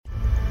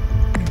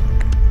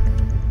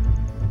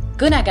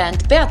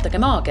Kõnekäänd Peatage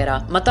maakera,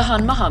 ma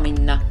tahan maha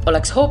minna,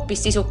 oleks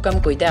hoopis sisukam,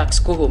 kui teaks,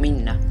 kuhu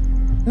minna.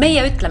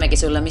 Meie ütlemegi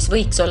sulle, mis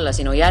võiks olla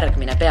sinu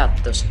järgmine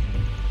peatus.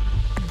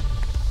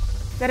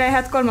 Tere,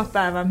 head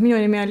kolmapäeva.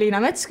 Minu nimi on Liina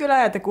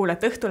Metsküla ja te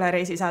kuulete Õhtule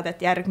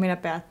reisisaadet Järgmine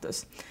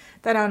peatus.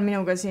 Täna on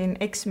minuga siin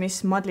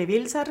eksmiss Madli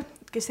Vilsar,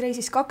 kes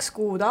reisis 2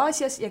 kuud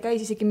Aasias ja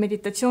käis isegi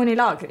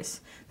meditatsioonilaagris.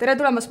 Tere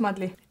tulemast,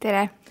 Madli!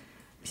 Tere!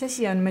 Mis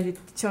asi on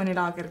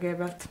meditatsioonilaager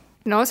kõigepealt?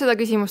 No seda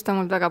küsimust on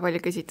mul väga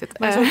palju küsitud.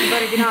 Ma ei suutnud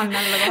originaalne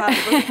olla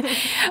kohe.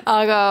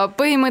 Aga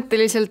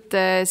põhimõtteliselt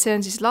see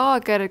on siis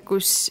laager,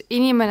 kus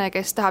inimene,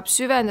 kes tahab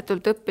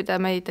süvendatult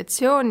õppida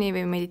meditatsiooni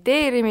või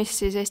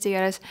mediteerimist siis eesti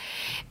keeles,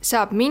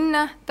 saab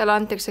minna, talle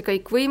antakse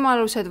kõik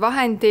võimalused,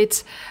 vahendid,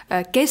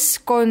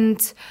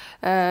 keskkond,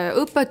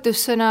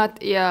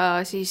 õpetussõnad ja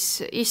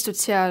siis istud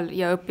seal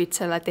ja õpid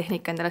selle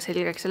tehnika endale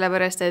selgeks,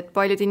 sellepärast, et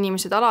paljud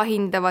inimesed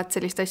alahindavad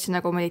sellist asja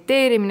nagu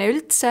mediteerimine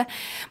üldse,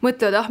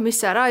 mõtlevad, mis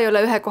see ära ei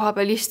ole, ühe koha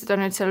peal istuda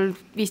nüüd seal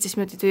 15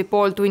 minutit või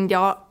pool tundi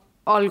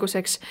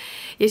alguseks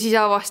ja siis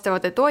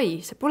avastavad, et oi,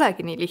 see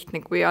polegi nii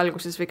lihtne, kui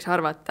alguses võiks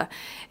arvata.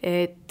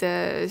 Et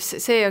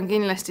see on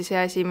kindlasti see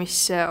asi, mis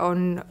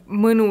on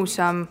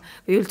mõnusam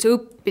või üldse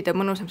õppida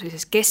mõnusam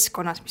sellises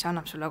keskkonnas, mis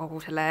annab sulle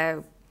kogu selle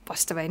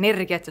vastava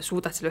energia, et sa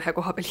suudad selle ühe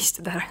koha peal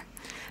istuda ära.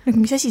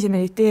 Mis asi see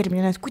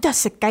mediteerimine,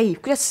 kuidas see käib,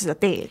 kuidas sa seda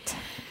teed?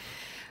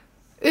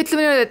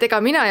 Ütleme nüüd, et ega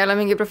mina ei ole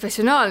mingi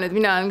professionaal, nüüd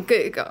mina olen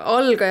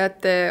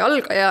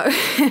algaja,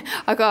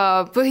 aga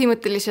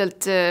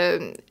põhimõtteliselt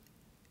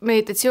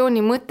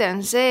meditatsiooni mõte on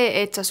see,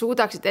 et sa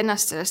suudaksid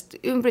ennast sellest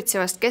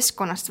ümbritsevast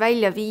keskkonnast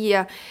välja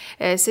viia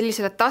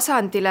sellisele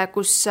tasandile,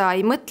 kus sa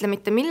ei mõtle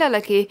mitte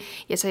millelegi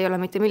ja sa ei ole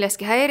mitte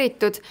millestki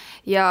häiritud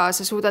ja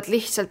sa suudad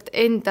lihtsalt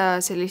enda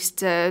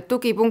sellist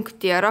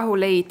tugipunkti ja rahu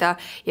leida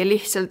ja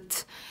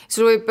lihtsalt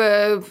sul võib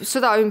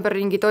sõda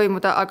ümberringi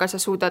toimuda, aga sa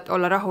suudad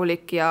olla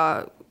rahulik ja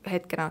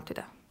hetke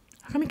nautida.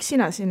 Aga miks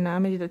sina sinna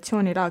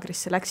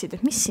meditatsioonilaagrisse läksid,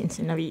 et mis sind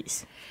sinna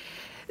viis?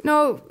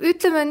 No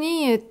ütleme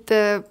nii, et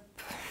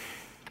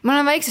ma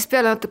olen väiksest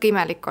peale natuke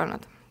imelik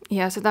olnud.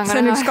 Ja seda on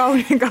see on üks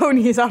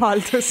kaunis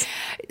avaldus.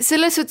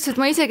 Selles suhtes, et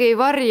ma isegi ei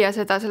varja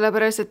seda,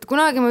 sellepärast, et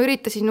kunagi ma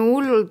üritasin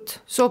hullult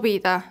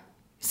sobida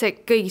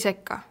kõigi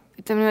sekka.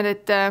 Ütleme nüüd,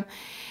 et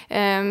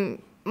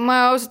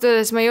ma ausalt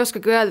öeldes ma ei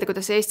oskagi öelda,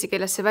 kuidas eesti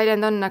keeles see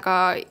väljend on,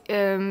 aga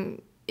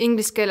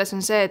inglise keeles on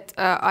see, et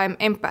I'm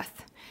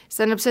empath.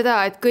 See tähendab seda,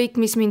 et kõik,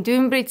 mis mind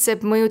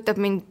ümbritseb, mõjutab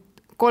mind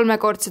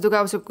 3-kordse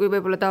tugevusega kui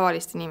võib-olla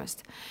tavalist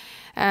inimest.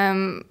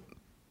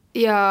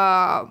 Ja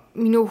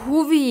minu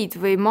huvid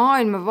või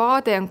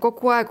maailmavaade on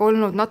kogu aeg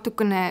olnud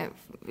natukene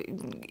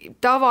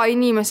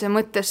tavainimese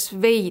mõttes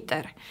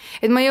veider.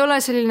 Et ma ei ole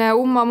selline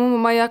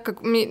ma ei hakka,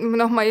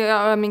 ma ei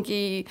ole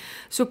mingi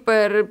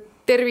super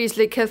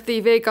tervislik, healthy,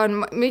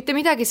 vegan, mitte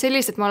midagi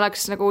sellist, et ma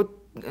oleks nagu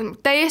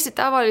täiesti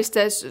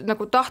tavaliste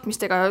nagu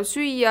tahtmistega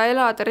süüa,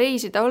 elada,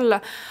 reisida,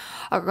 olla,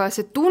 aga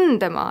see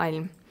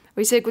tundemaailm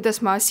või see, kuidas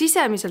ma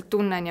sisemiselt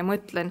tunnen ja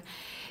mõtlen,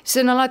 see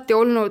on alati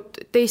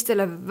olnud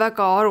teistele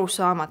väga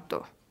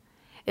arusaamatu.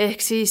 Ehk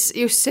siis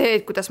just see,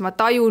 et kuidas ma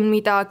tajun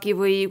midagi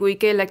või kui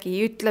kellegi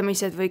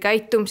ütlemised või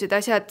käitumised,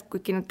 asjad,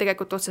 kuigi nad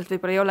tegelikult otseselt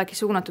võib-olla ei olegi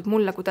suunatud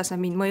mulle, kuidas nad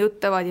mind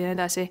mõjutavad ja nii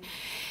edasi.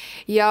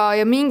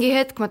 Ja mingi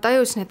hetk ma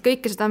tajusin, et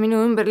kõike seda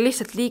minu ümber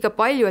lihtsalt liiga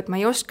palju, et ma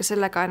ei oska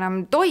sellega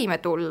enam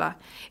toime tulla.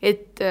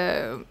 Et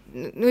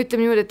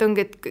ütleme niimoodi, et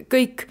ongi, et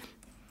kõik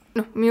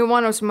minu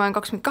vanus, ma olen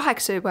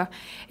 28 juba,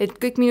 et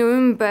kõik minu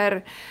ümber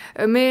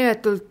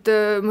meeletult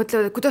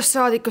mõtlevad, et kuidas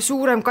saad ikka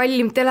suurem,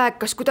 kallim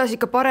telekas, kuidas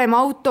ikka parem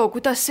auto,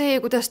 kuidas see,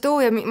 kuidas too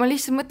ja ma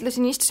lihtsalt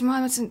mõtlesin, istusin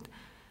maha ja mõtlesin, et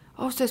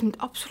austas mind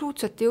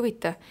absoluutselt ei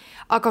huvita.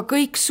 Aga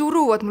kõik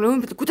suruvad mulle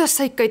ümber, kuidas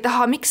sa ikka ei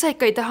taha, miks sa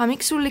ikka ei taha,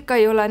 miks sul ikka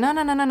ei ole,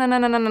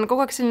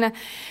 kogu aeg selline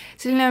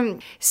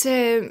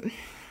see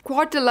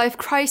quarter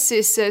life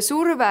crisis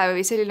surve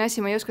või selline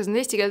asi, ma ei oska seda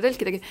eesti keele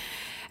tõlkidagi,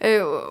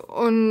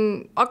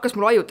 hakkas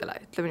mul ajudele,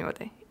 ütleme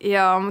niimoodi.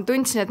 Ja ma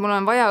tundsin, et mul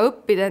on vaja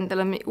õppida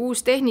endale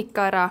uus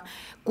tehnika ära,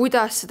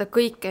 kuidas seda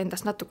kõike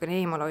endast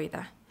natukene eemal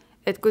hoida.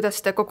 Et kuidas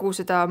seda kogu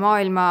seda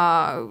maailma,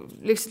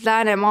 lihtsalt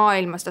lääne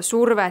maailma, seda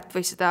survet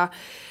või seda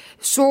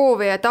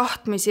soove ja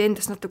tahtmisi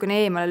endast natukene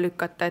eemale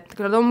lükata, et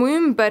nad on mu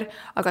ümber,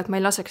 aga et ma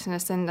ei laseks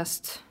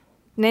nendest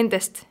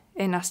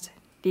ennast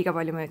liiga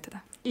palju mõjutada.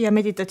 Ja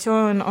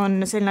meditatsioon on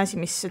selline asi,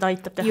 mis seda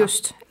aitab teha.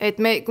 Just, et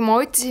kui ma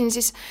otsisin,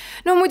 siis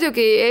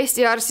muidugi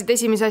Eesti arstid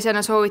esimese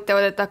asjana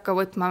soovitavad, et hakka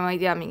võtma, ma ei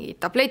tea, mingi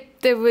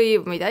tablette või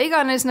mida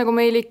iganes, nagu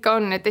meil ikka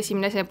on, et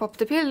esimene asi pop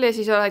the pill ja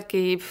siis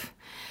oledki.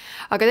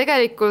 Aga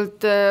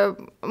tegelikult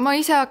ma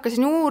ise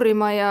hakkasin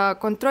uurima ja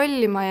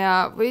kontrollima ja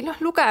või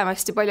lugema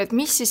hästi palju, et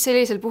mis siis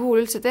sellisel puhul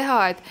üldse teha,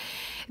 et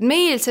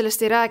meil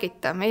sellest ei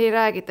räägita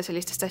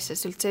sellistest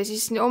asjast üldse,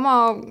 siis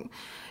oma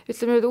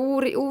ütleme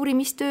nüüd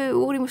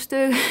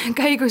uurimustöö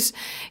käigus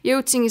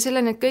jõudsingi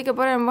selleni, et kõige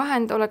parem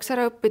vahend oleks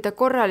ära õppida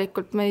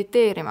korralikult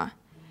mediteerima.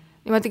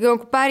 Niimoodi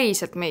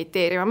päriselt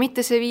mediteerima, mitte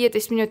see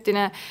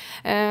 15-minutine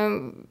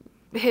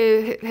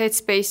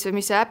Headspace või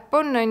mis see äpp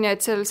on,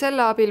 et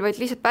selle abil, vaid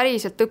lihtsalt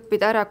päriselt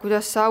õppida ära,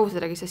 kuidas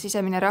saavutadagi see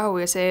sisemine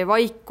rahu ja see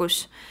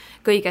vaikus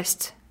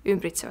kõigest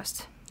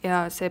ümbritsevast.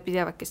 ja see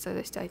pidevadki seda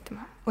tõesti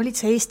aitama. Olid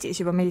sa Eestis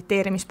juba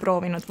mediteerimist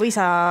proovinud või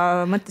sa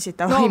mõtlesid,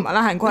 et ma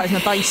lähen kohe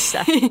sinna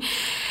Taisse?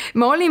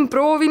 Ma olin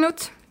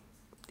proovinud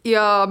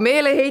ja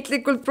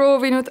meeleheitlikult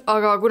proovinud,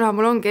 aga kuna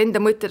mul ongi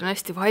enda mõtted on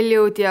hästi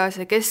valjud ja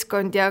see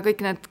keskkond ja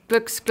kõik need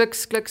klõks,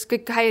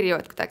 kõik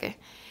häirivad kuidagi.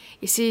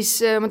 Ja siis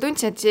ma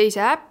tundsin, et see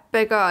äpp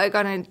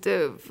ega need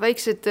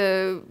väiksed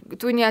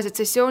tunniajased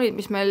sessioonid,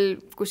 mis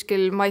meil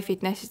kuskil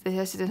MyFitnessis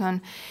ja asjades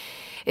on,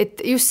 et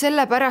just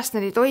sellepärast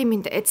nad ei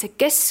toiminud, et see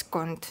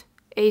keskkond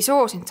ei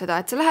soosinud seda,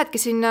 et sa lähedki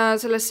sinna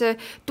sellesse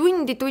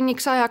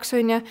tunniks ajaks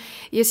on ja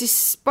siis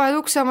paned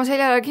ukse oma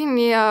seljale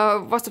kinni ja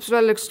vastab sulle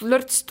jälle üks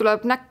lörts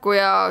tuleb näkku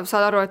ja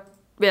saad aru, et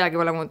midagi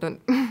pole muutunud.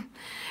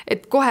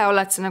 Et kohe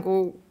oled sa nagu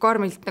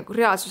karmilt nagu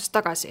reaalsusest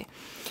tagasi.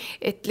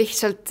 Et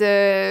lihtsalt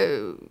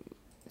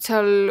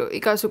seal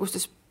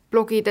igasugustes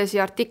blogides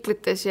ja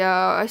artiklites ja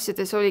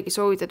asjades oligi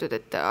soovitatud,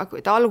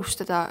 et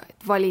alustada,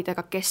 et valida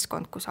ka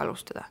keskkond, kus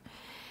alustada.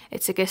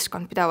 Et see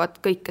keskkond pidavad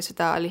kõike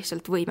seda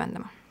lihtsalt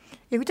võimendama.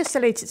 Ja kuidas sa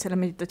leidsid selle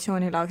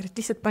meditatsioonilaagrit?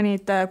 Lihtsalt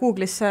panid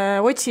Google'isse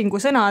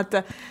otsingusõnad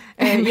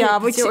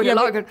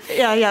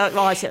ja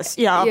Aasias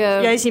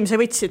ja esimese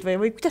võtsid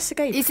või kuidas see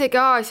käib? Isegi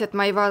Aasiat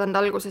ma ei vaadanud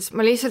alguses.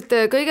 Ma lihtsalt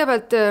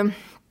kõigepealt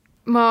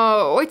ma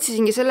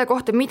otsisingi selle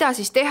kohta, mida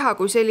siis teha,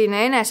 kui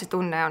selline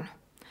enesetunne on.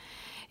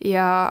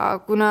 Ja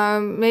kuna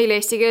meil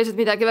eestikeelset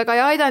midagi väga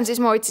ei aidan, siis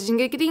ma otsisin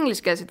kõikid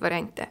ingliskeelset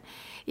variante.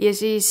 Ja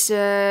siis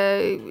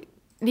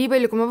nii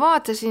palju, kui ma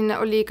vaatasin,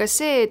 oli ka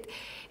see,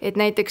 et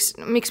näiteks,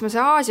 miks ma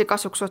see Aasia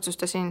kasuks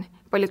otsustasin,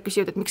 paljud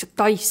küsivad, et miks sa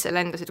Taisse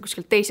lendasid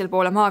kuskil teisel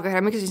poole maakera,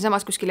 miks sa siin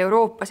samas kuskil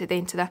Euroopas ei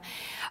teinud seda.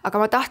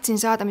 Aga ma tahtsin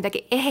saada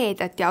midagi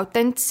ehedat ja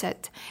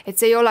autentset, et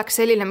see ei oleks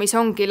selline, mis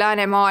ongi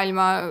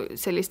läänemaailma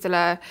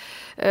sellistele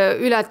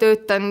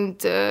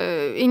ületöötanud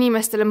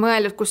inimestele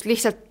mõeldud, kus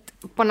lihtsalt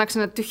pannakse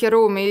nad tühja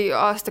ruumi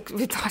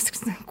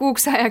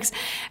kuuks ajaks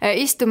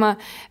istuma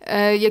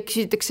ja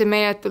küsitakse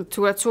meeletult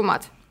suured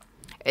summad.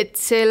 Et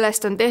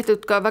sellest on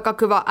tehtud ka väga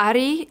kõva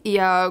äri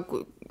ja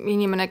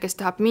inimene, kes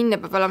tahab minna,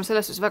 peab olema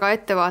selles väga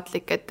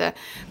ettevaatlik, et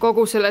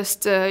kogu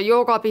sellest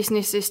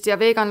joogabisnissist ja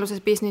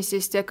veganluses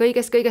businessist ja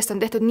kõigest on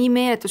tehtud nii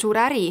meeletu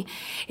suur äri,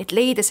 et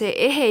leida see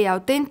ehe ja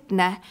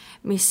autentne,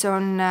 mis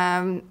on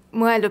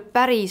mõeldud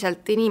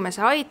päriselt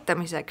inimese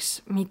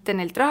aitamiseks, mitte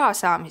neilt raha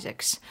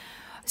saamiseks.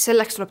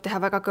 Selleks tuleb teha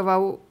väga kõva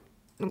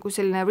nagu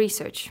selline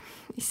research.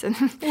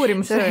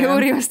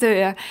 Uurimustöö,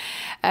 ja.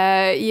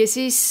 Ja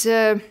siis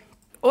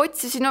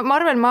otsisin, ma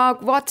arvan, ma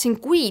vaatasin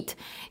kuid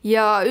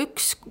ja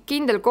üks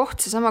kindel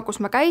koht, seesama,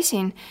 kus ma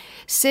käisin,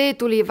 see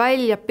tuli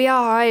välja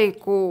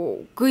peaaegu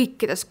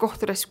kõikides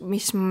kohtades,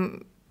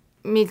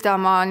 mida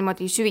ma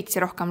niimoodi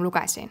süvitsi rohkem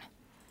lugesin.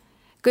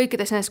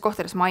 Kõikides nendes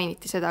kohtades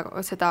mainiti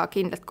seda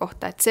kindlat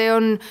kohta, et see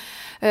on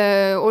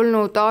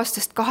olnud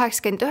aastast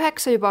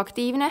 89 juba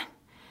aktiivne,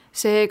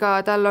 seega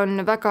tal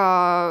on väga,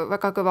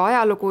 väga kõva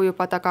ajalugu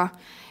juba taga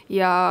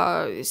ja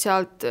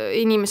sealt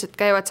inimesed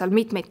käivad seal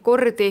mitmeid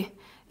kordi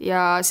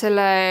ja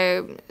selle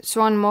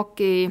Swan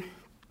Moki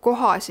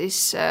koha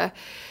siis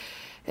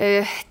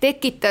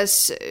tekitas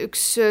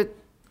üks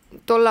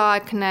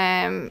tolleaegne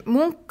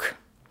munk,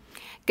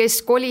 kes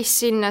kolis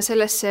sinna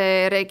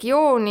sellesse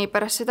regiooni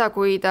pärast seda,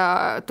 kui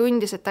ta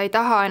tundis, et ta ei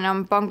taha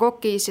enam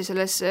Bangkokis ja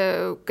selles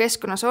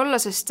keskkonnas olla,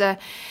 sest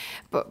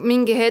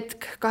mingi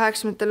hetk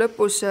 80.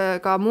 lõpus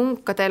ka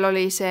munkadel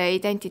oli see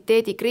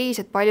identiteedikriis,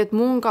 et paljud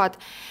mungad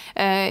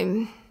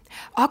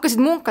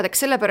hakkasid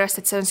munkadeks sellepärast,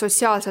 et see on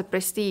sotsiaalselt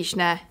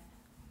prestiižne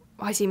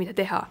asi, mida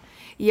teha.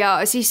 Ja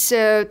siis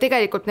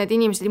tegelikult need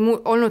inimesed ei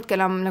olnudki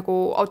enam nagu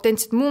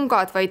autentsed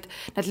mungad, vaid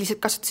nad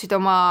lihtsalt kasutasid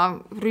oma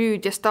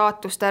rüüd ja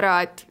staatust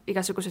ära, et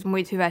igasugused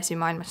muid hüvesi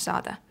maailmas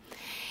saada.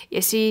 Ja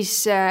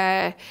siis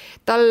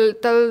tal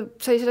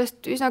sai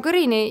sellest üsna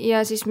kõrini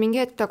ja siis mingi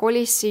hetk ta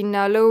kolis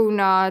sinna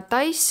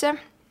Lõuna-Taisse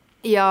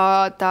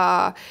ja ta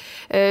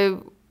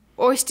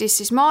ostis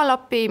siis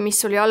maalapi,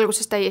 mis oli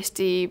alguses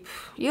täiesti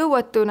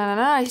jõuetu,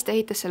 siis ta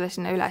ehitas selle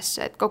sinna üles,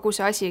 et kogu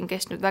see asi on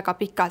kestnud väga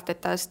pikalt,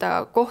 et ta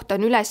seda kohta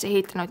on üles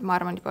ehitanud, ma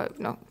arvan juba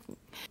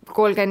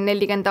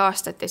 30-40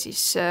 aastat ja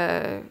siis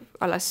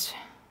alles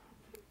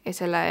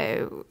selle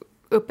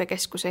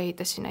õppekeskuse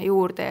ehitas sinna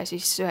juurde ja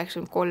siis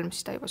 93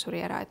 siis ta juba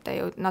suri ära, et ta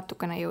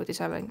natukene jõudis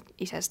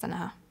ise seda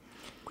näha.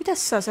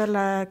 Kuidas sa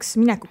selleks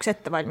minekuks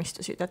ette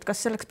valmistusid, et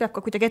kas selleks peab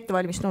ka kuidagi ette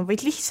valmistuma või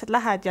lihtsalt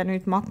lähed ja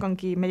nüüd ma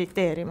hakkangi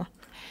mediteerima?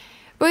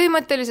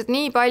 Põhimõtteliselt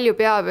nii palju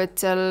peab, et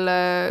seal,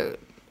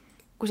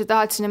 kui sa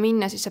tahad sinna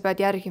minna, siis sa pead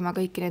järgima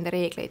kõiki nende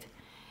reegleid.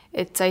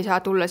 Et sa ei saa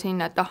tulla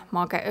sinna, et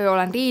ma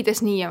olen riides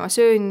nii ja ma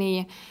söön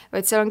nii,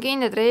 vaid seal on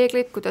kindlad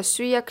reeglid, kuidas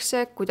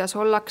süüakse, kuidas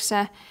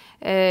ollakse.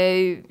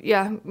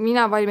 Ja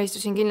mina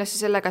valmistusin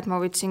kindlasti sellega, et ma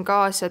võtsin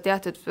kaasa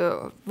teatud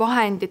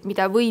vahendid,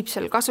 mida võib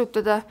seal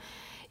kasutada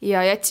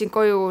ja jätsin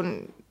koju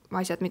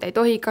asjad, mida ei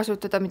tohi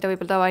kasutada, mida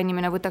võib-olla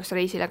tavainimene võtaks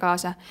reisile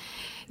kaasa.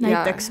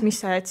 Näiteks,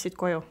 mis sa jätsid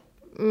koju?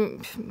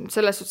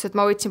 Selles suhtes, et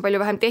ma võtsin palju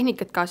vähem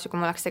tehnikat kaasa, kui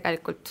ma oleks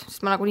tegelikult,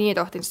 sest ma nagunii ei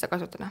tohtinud seda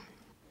kasutada.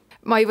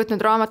 Ma ei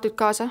võtnud raamatuid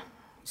kaasa,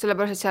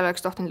 sellepärast, et seal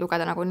oleks tohtinud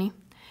lugeda nagunii.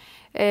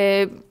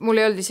 Mul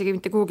ei olnud isegi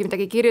mitte kuhugi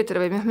midagi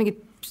kirjutada või mingit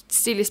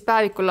stiilist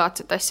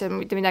päevikulaadset asja,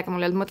 mitte midagi,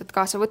 mul ei olnud mõtet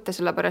kaasa võtta,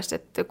 sellepärast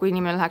et kui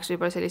inimene läheks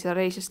võib-olla sellisele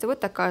reisile, siis ta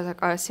võtab kaasa,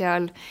 aga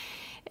seal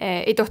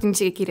ei tohtinud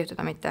isegi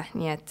kirjutada mitte,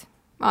 nii et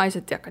ma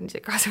lihtsalt ei hakanud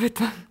isegi kaasa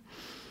võtma.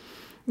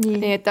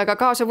 Nii et aga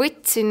kaasa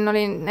võtsin,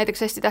 oli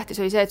näiteks hästi tähtis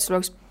oli see, et sul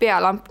oleks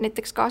pealamp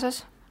näiteks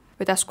kaasas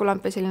või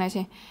taskulamp ja selline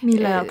asi.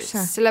 Mille jaoks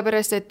see?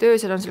 Sellepärast, et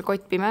öösel on seal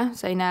kott pime,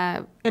 sa ei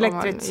näe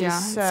elektrit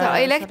siis?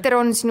 Elekter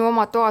on sinu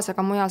oma toas,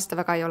 aga mujal seda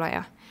väga ei ole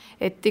ja.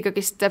 Et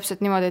ikkagist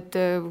täpselt niimoodi, et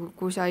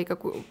kui sa ikka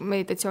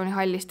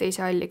meditatsioonihallist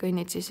teise halli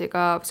kõnnid, siis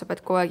ega sa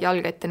pead kogu aeg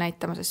jalga ette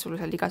näitama, sest sul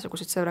seal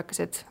igasugused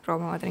sõbrakesed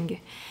roomavad ringi.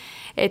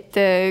 Et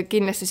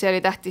kindlasti see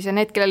oli tähtis ja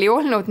need, kellel ei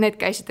olnud, need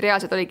käisid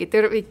reaalselt, oligi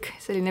tõrvik,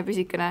 selline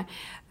püsikene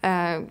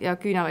ja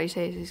küünal oli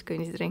see, siis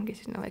kõnnisid ringi,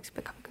 siis väikse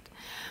pekapekad.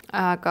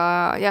 Aga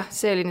jah,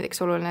 see oli näiteks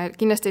oluline.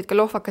 Kindlasti olid ka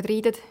lohvakad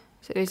riided,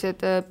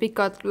 sellised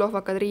pikad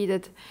lohvakad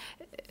riided,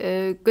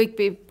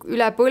 kõik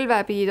üle põlve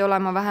pidid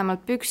olema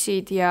vähemalt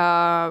püksid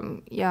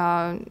ja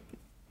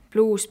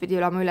pluus pidi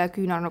olema üle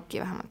küünarnukki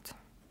vähemalt.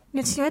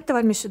 Nii et sinu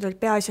ettevalmistused olid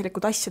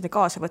peaasjalikud asjade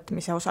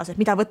kaasavõtmise osas, et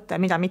mida võtta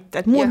ja mida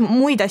mitte, et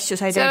muid asju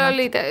sai seal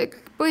oli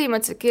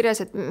põhimõtteliselt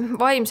kirjas, et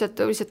vaimselt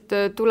lihtsalt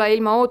tule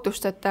ilma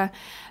ootusteta,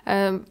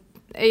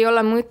 ei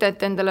ole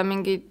mõtet endale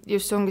mingid,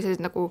 just ongi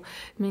sellised nagu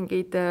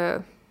mingid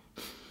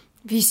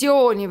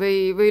visiooni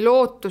või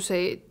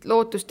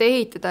lootust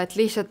ehitada, et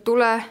lihtsalt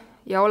tule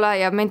ja ole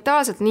ja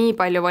mentaalselt nii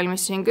palju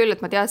valmistasin küll,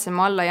 et ma teadsin,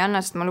 ma alla ei anna,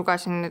 sest ma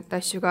lugesin neid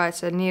asju ka,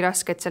 et see on nii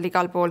raske, et seal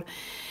igal pool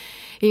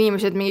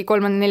inimesed mingi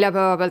 3-4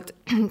 päeva pealt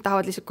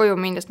tahavad lihtsalt koju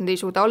minna, sest nad ei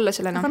suuda olla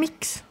sellena. Aga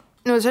miks?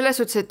 No selles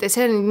suhtes, et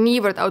see on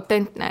niivõrd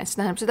autentne, et see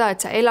tähendab seda,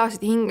 et sa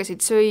elasid,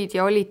 hingasid, sõid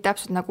ja olid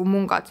täpselt nagu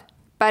mungad,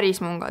 päris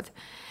mungad.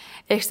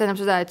 Ehk see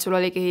tähendab seda, et sul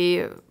oligi,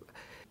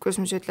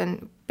 kuidas ma ütlen,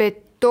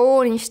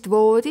 betoonist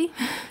voodi,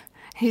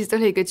 siis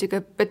oligi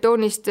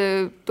betoonist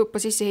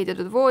tuppa sisse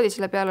ehitatud voodi,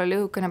 selle peal oli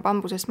õhukene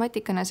bambusest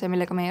matikane, see,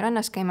 millega meie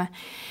rannas käime.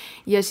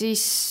 Ja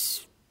siis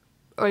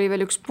oli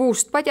veel üks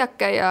puust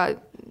padjake ja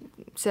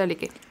see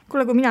oligi.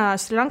 Kuule, kui mina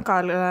Sri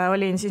Lankal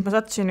olin, siis ma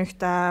sattusin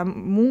ühte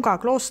munga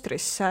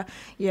kloostrisse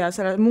ja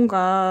selle munga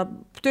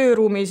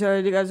tööruumis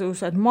olid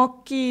igasugused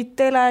makid,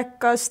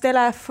 telekas,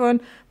 telefon,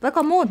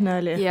 väga moodne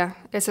oli. Ja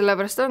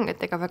sellepärast ongi,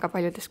 et ega väga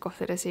paljudes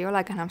kohtades ei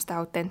olegi enam seda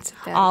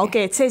autentset.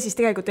 Okei, et see siis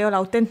tegelikult ei ole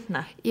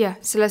autentne? Jah,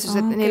 selles suhtes,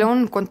 et neil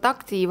on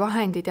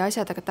kontaktivahendid ja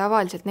asjad, aga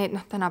tavaliselt need,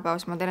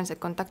 tänapäevas modernsed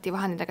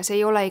kontaktivahendid, aga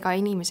see ei ole iga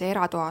inimese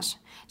eratoas.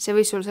 See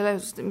võis sul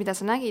selles, mida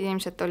sa nägid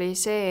ilmselt, oli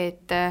see,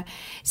 et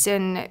see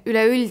on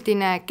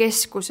üleüldine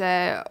keskuse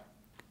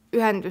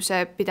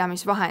ühenduse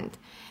pidamisvahend.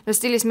 No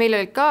stiilis meil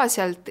oli ka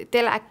seal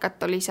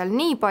telekat oli seal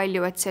nii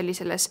palju, et see oli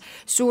selles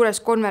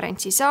suures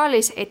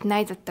konverentsisaalis, et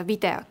näidata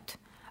videot.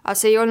 Aga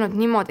see ei olnud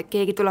niimoodi, et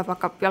keegi tuleb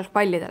hakkab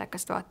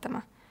jalgpallitelekast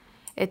vaatama.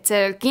 Et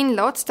see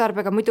kindla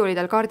otstarbega, muidu oli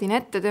tal kaardin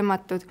ette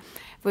tõmmatud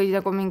või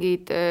nagu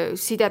mingid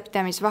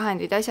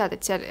sidepidamisvahendid, asjad,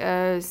 et seal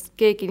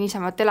keegi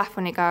niisama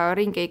telefoniga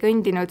ringi ei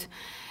kõndinud.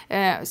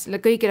 Selle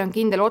kõigil on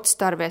kindel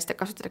otstarve ja seda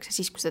kasutatakse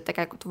siis, kui seda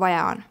tegelikult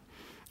vaja on.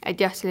 Et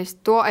jah,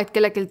 et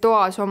kellelgi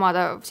toas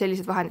omada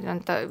sellised vahendid on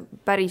ta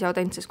päris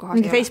autentses kohas.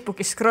 Mingi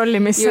Facebookis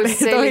scrollimis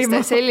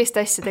sellist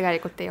asja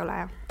tegelikult ei ole.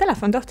 Ja.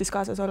 Telefon tohtis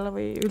kaasas olla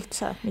või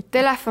üldse mitte?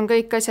 Telefon,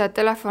 kõik asjad,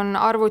 telefon,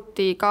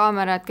 arvuti,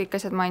 kaamerad, kõik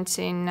asjad ma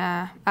andsin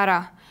ära.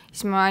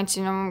 Siis ma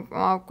andsin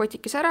oma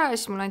kotikes ära ja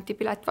siis mulle anti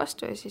pilet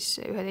vastu ja siis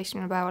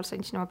 11 päeval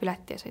sain oma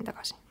pileti ja sain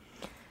tagasi.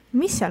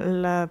 Mis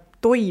seal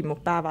toimub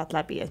päevad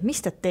läbi, et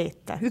mis te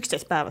teete?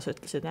 11 päeva sa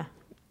ütlesid, jah?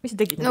 Mis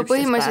te tegid 11 päeva? No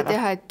põhimõtteliselt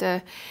jah,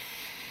 et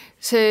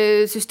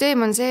see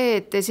süsteem on see,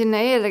 et sinna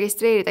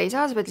eelregistreerida ei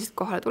saa, sa pead lihtsalt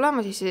kohale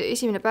tulema, siis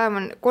esimene päev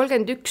on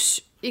 31,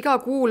 iga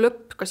kuu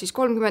lõpp, kas siis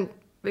 30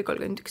 või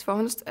 31,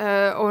 vabandust,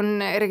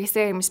 on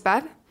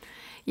registreerimispäev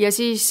ja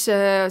siis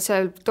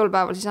seal tol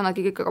päeval siis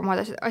annadki kõik oma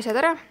asjad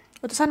ära.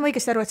 Oota, saan ma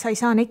õigesti aru, et sa ei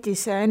saa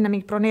netis enne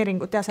mingit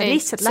broneeringut teha, sa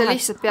lihtsalt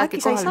lähed,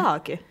 äkki sa ei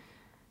saagi?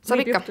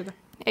 Saab ikka.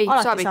 Ei,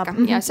 saab ikka.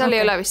 Ja seal ei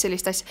ole vist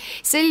sellist asja.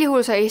 Sel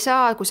juhul sa ei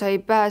saa, kui sa ei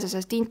pääse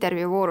sellest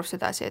intervjuu voorust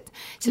edasi. Et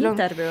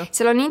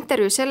seal on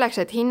intervjuu selleks,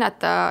 et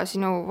hinnata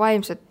sinu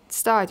vaimset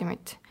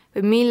staadiumit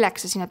või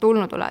milleks sa sinna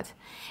tulnud oled.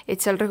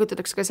 Et seal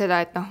rõhutatakse ka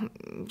seda, et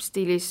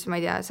stiilis, ma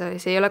ei tea,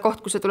 see ei ole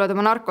koht, kus sa tuled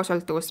oma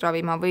narkosõltuvust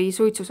ravima või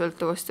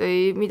suitsusõltuvust või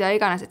mida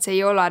iganes, et see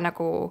ei ole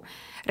nagu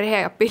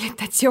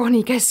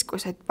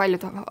rehabilitatsioonikeskus, et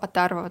paljud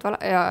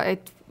arvavad,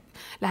 et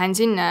lähen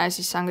sinna ja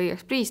siis saan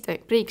kõigeks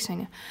priiks,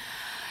 on ju.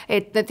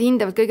 Et nad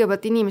hindavad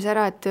kõigepealt inimese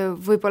ära, et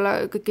võib-olla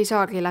kõik ei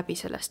saagi läbi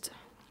sellest.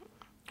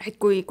 Et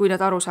kui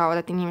nad aru saavad,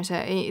 et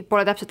inimese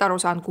pole täpselt aru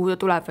saanud, kuhu ta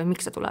tuleb või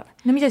miks ta tuleb.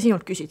 No mida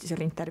sinult küsiti seal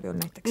intervjuul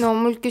näiteks? No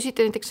mul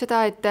küsiti näiteks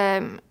seda, et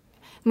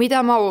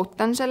mida ma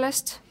ootan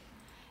sellest,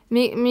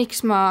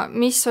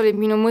 mis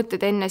olid minu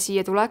mõtted enne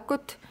siia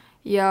tulekut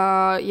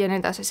ja need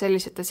edasi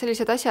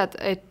sellised asjad,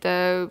 et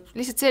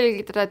lihtsalt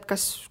selgitada, et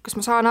kas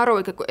ma saan aru,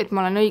 et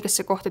ma olen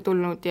õigesse kohta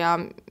tulnud ja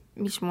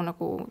mis mu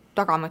nagu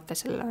tagamõte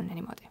sellele on ja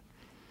niimoodi.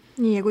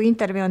 Nii, ja kui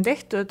intervjuu on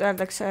tehtud,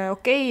 öeldakse,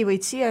 okei,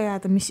 võid siia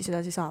jääda, mis siis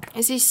edasi saab?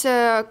 Ja siis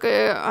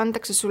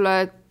antakse sulle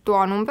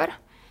toanumber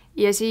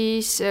ja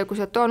siis, kui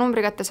sa too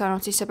numbri kätte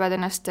saanud, siis sa pead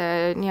ennast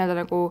nii-öelda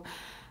nagu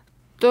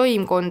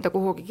toimkonda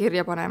kuhugi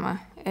kirja panema.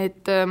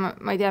 Et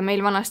ma ei tea, meil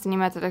vanasti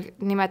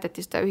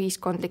nimetati seda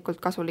ühiskondlikult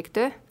kasulik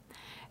töö,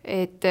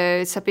 et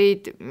sa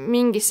pidid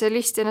mingisse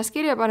listi ennast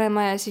kirja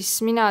panema ja siis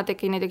mina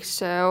tegin näiteks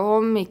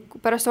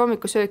pärast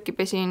hommikusööki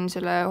pesin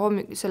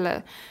selle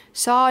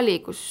saali,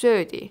 kus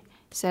söödi,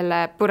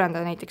 selle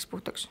põranda näiteks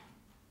puhtaks.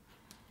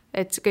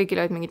 Et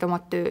kõigil olid mingid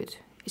omad tööd.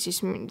 Ja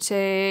siis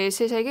see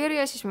sai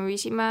kirja, siis me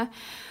viisime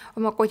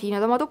oma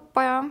kodinad oma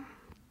tuppa ja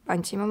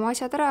andsime oma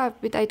asjad ära,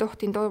 mida ei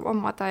tohtinud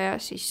omada ja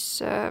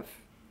siis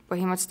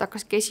põhimõtteliselt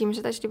hakkaski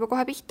esimesed asjad juba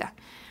kohe pihta.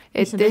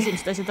 Mis need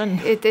esimesed asjad on?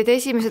 Et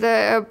esimesed,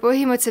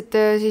 põhimõtteliselt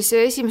siis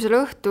esimesel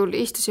õhtul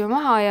istusime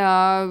maha ja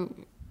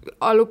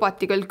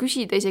lubati küll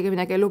küsida, isegi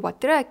midagi ei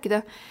lubati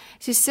rääkida,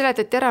 siis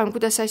seletati ära,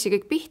 kuidas see asi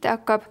kõik pihta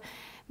hakkab,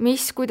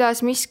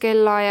 kuidas, mis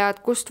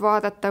kellaajad, kust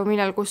vaadata,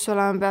 millal, kus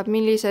olema peab,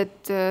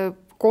 millised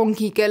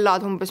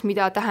kongikellad umbes,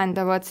 mida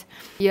tähendavad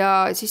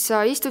ja siis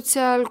sa istud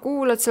seal,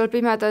 kuulad seal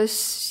pimedas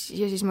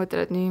ja siis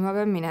mõtled, et nii ma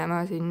pean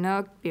minema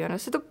sinna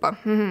pimedasse tuppa.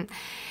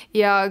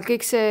 Ja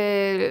kõik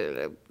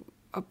see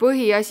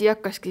põhiasi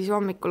hakkaski siis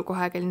hommikul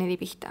kohe kell 4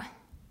 pihta.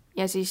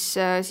 Ja siis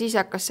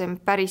hakkas see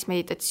päris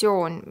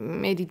meditatsioon,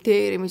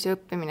 mediteerimise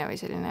õppimine või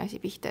selline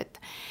asi pihta,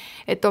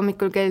 et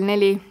hommikul kell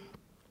 4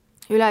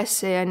 üles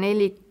ja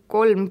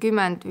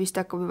 4:30 vist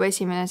hakkab juba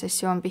esimene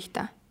sessioon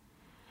pihta.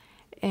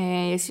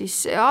 Ja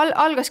siis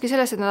algaski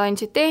sellest, et nad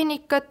andsid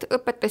tehnikat,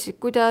 õpetasid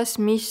kuidas,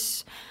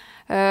 mis,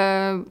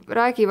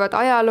 räägivad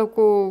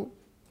ajalugu,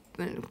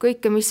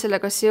 kõike, mis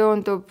sellega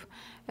seondub.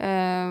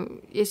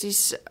 Ja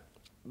siis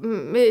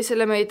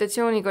selle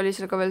meditatsiooniga oli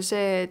sellega veel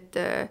see, et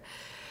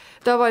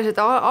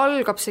tavaliselt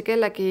algab see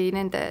kellegi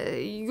nende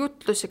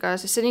jutlusega,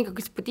 sest see on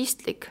ikkagi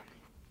budistlik.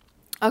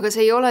 Aga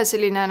see ei ole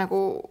selline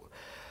nagu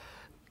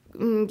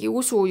mingi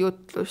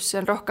usujutlus, see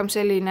on rohkem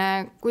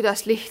selline,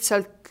 kuidas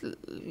lihtsalt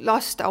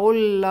lasta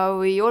olla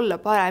või olla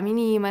parem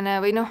inimene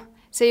või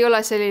see ei ole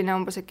selline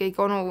umbes, et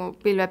keegi onu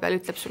pilve peal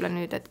ütleb sulle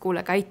nüüd, et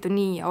kuule, käitu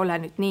nii ja ole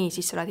nüüd nii,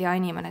 siis sa oled hea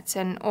inimene, et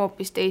see on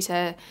hoopis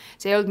teise,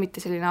 see ei olnud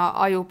mitte selline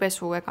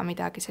ajupesu ega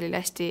midagi, see oli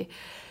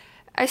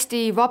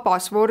hästi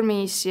vabas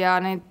vormis ja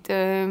need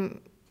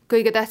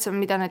kõige tähtsam,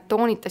 mida need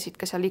toonitasid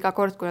ka seal iga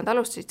kord, kui nad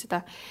alustasid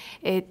seda,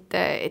 et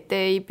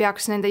ei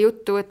peaks nende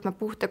juttu võtma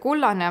puhta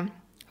kullane,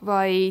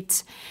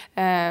 vaid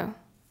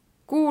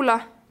kuula,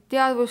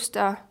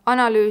 teadvusta,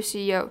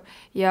 analüüsi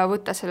ja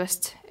võtta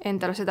sellest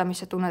endale seda, mis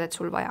sa tunned, et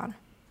sul vaja on.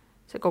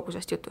 See kogu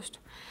sellest jutust.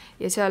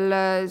 Ja seal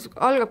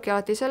algabki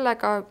alati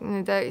sellega,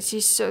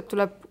 siis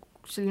tuleb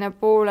selline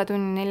poole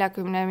tunni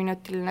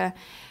 40-minutiline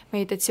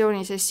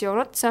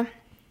meditatsioonisessioon otsa.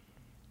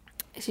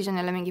 Siis on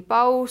jälle mingi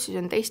paus, siis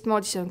on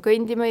teistmoodi, siis on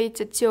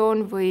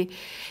kõndimeditatsioon või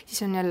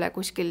siis on jälle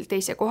kuskil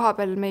teise koha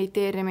peal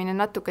mediteerimine,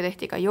 natuke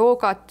tehti ka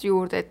joogat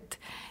juurde,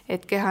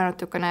 et keha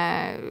natukene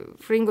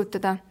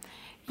ringutada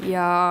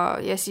ja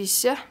siis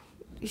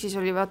siis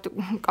oli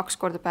 2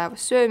 korda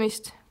päevas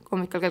söömist,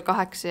 hommikul kell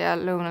 8 ja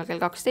lõunal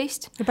kell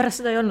 12. Ja pärast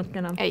seda ei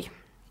olnudki enam? Ei.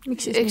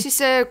 Miks siis Ehk siis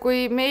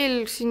kui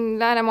meil siin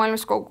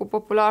läänemaailmas kogu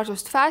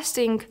populaarsust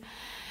fasting,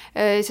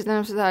 see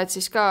tähendab seda, et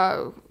siis ka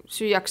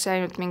süüakse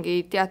ainult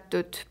mingi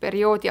teatud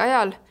perioodi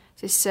ajal,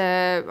 siis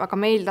aga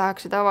meil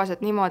tahaks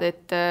tavaliselt niimoodi,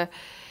 et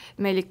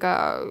meil ikka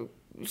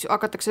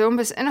hakatakse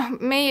umbes,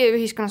 meie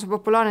ühiskonnas on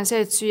populaarne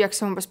see, et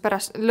süüakse umbes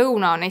pärast,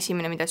 lõuna on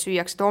esimene, mida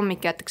süüakse, et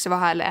hommik jätakse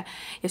vahele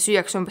ja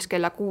süüakse umbes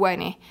kella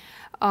 6-ni.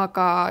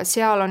 Aga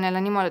seal on jälle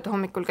niimoodi, et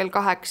hommikul kell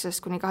 8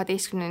 kuni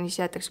 12-ni siis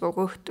jäetakse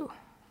kogu õhtu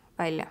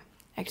välja.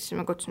 Ehk siis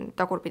me kutsun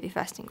tagurpidi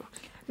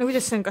fastinguks. No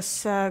kuidas see on, kas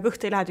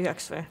kõht ei lähe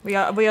tühjaks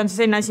või on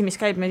see selline asi, mis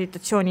käib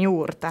meditatsiooni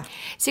juurde?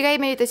 See käib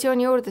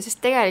meditatsiooni juurde,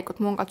 sest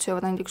tegelikult mungad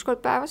söövad ainult 1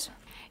 kord päevas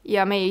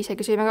ja meie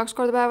isegi sööme 2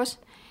 korda päevas.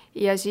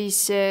 Ja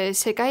siis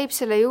see käib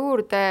selle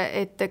juurde,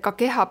 et ka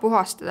keha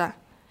puhastada.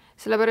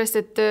 Sellepärast,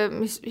 et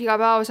mis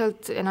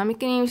igapäevaselt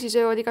enamik inimesi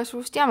söövad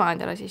igasugust jama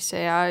endale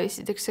sisse ja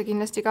esiteks see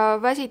kindlasti ka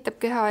väsitab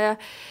keha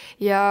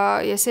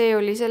ja see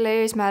oli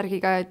selle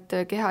eesmärgiga,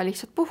 et keha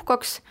lihtsalt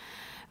puhkaks,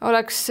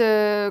 oleks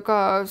ka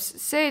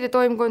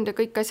seedetoimkond ja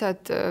kõik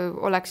asjad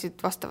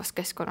oleksid vastavas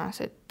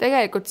keskkonnas. Et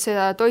tegelikult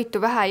seda toitu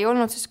vähe ei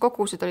olnud, sest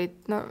kogused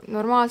olid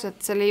normaalselt,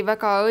 see oli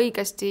väga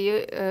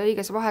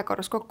õiges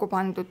vahekorras kokku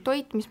pandud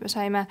toit, mis me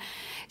saime.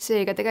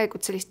 Seega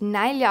tegelikult sellist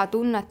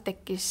näljatunnet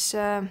tekkis,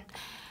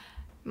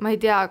 ma ei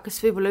tea,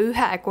 kas võib-olla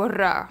 1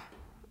 korra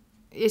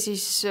ja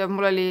siis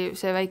mul oli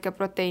see väike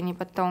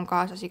proteiinibatoon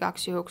kaasas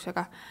igaks juhuks,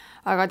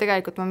 aga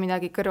tegelikult ma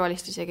midagi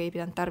kõrvalist isegi ei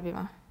pidanud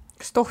tarbima.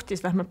 Kas tohtis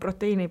vähemalt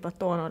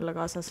proteiinibatoon olla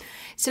kaasas?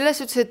 Selles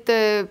suhtes, et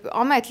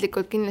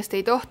ametlikult kindlasti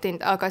ei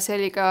tohtinud, aga see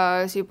oli ka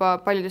juba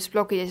paljudes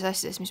blogides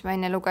asjades, mis ma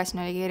enne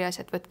lugesin, oli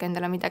kirjas, et võtke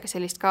endale midagi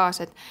sellist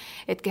kaasa,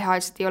 et keha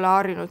lihtsalt ei ole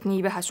harjunud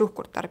nii vähe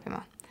suhkurt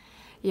tarbima.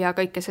 ja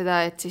kõike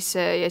seda, et siis,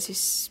 ja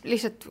siis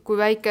lihtsalt kui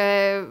väike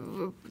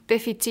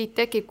defitsiit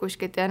tekib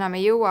kuskilt ja enam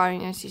ei jõua,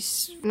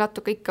 siis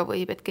natuke ikka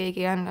võib, et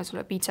keegi ei anna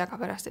sulle piitsaga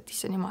pärast, et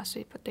issand jumal,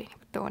 sõid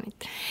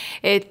proteiinibutoonit.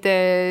 Et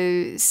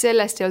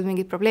sellest ei olnud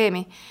mingit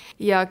probleemi.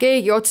 Ja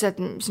keegi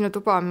otseselt sinu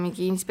tuba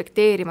mingi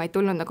inspekteerima ei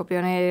tulnud nagu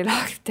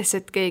pioneerilaagrites,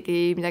 et keegi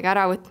midagi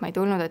ära võtma ei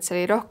tulnud, et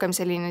see oli rohkem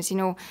selline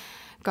sinu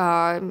ka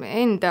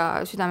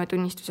enda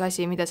südametunnistuse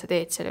asi, mida sa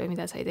teed selle või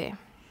mida sa ei tee.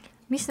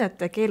 Mis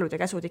need keelud ja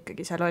käsud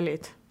ikkagi seal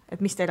olid? Et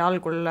mis teile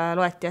algul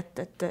loeti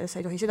ette, et sa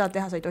ei tohi seda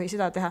teha, sa ei tohi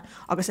seda teha,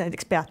 aga sa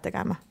näiteks pead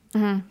tegema?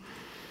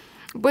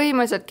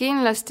 Põhimõtteliselt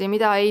kindlasti,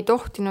 mida ei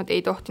tohtinud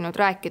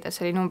rääkida,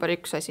 see oli number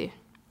 1 asi.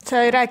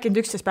 Sa ei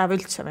rääkinud 11 päeva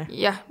üldse või?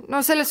 Jah,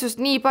 no selles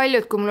suhtes nii palju,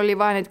 et kui mul oli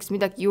vaja näiteks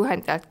midagi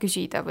juhendajalt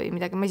küsida või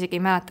midagi, ma isegi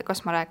ei mäleta,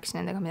 kas ma rääkisin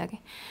nendega midagi.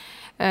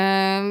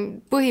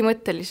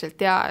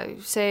 Põhimõtteliselt ja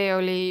see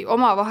oli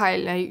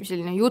omavahel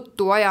selline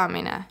jutu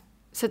ajamine,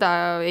 seda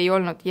ei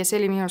olnud ja see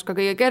oli minu arust ka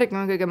kõige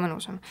kergem ja kõige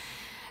mõnusam.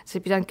 Sa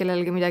ei pidanud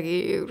kellelegi midagi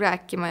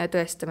rääkima ja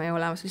tõestama ja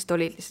olema, sellist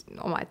olid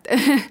oma ette.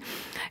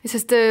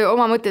 Sest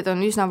oma mõtted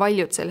on üsna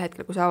valjud sel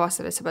hetkel, kui sa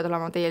avastad, et sa pead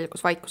olema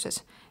täielikus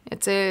vaikuses. Et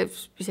see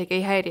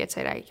isegi ei häiri, et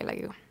sa ei räägi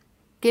kellegi.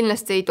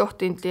 Kindlasti ei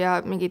tohtinud ja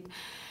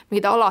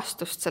mingid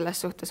alastust selles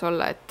suhtes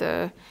olla, et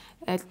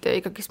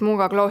ikkagi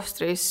Muuga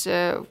kloostris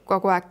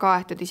kogu aeg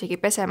kaetud, isegi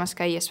pesemas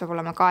käies peab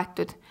olema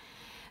kaetud.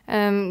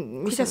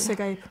 Kuidas see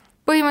käib?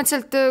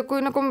 Põhimõtteliselt, kui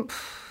nagu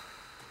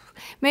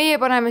meie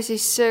paneme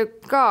siis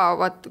ka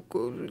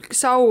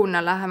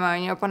sauna läheme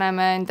ja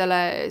paneme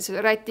endale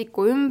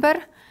rätiku ümber.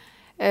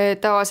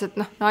 Tavaliselt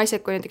naised,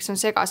 kui näiteks on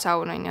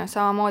segasaun,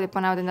 samamoodi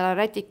panevad endale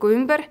rätiku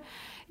ümber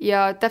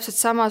ja täpselt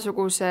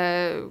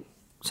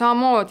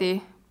samamoodi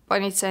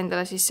panid sa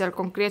endale siis seal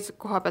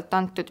konkreetselt koha pealt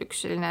antud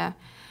üks selline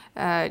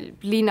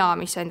lina,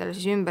 mis sa endale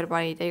siis ümber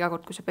panid ja iga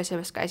kord, kui sa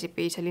pesemas käisid,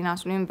 pidi see lina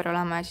sul ümber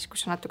olema ja siis, kui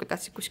sa natuke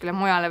tahtsid kuskile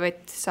mujale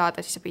vett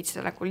saada, siis sa pidid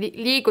seda nagu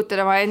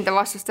liigutada enda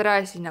vastust ära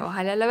ja sinna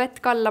vahel jälle vett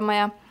kallama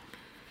ja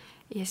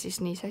siis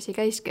nii see asi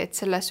käiski, et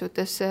selles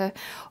suhtes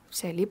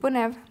see oli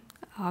põnev,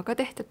 aga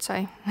tehtud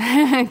sai.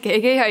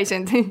 Keegi ei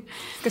haisend.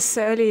 Kas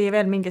oli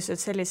veel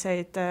mingisugused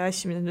selliseid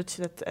asju, mida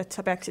ütlesid, et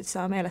sa peaksid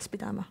seda meeles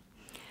pidama?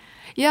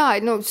 Jaa,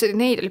 no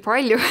neid oli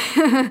palju.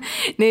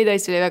 Neid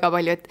asju oli väga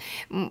palju, et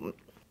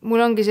mul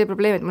ongi see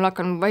probleem, et mul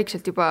hakkan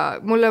vaikselt juba,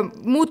 mulle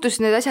muutus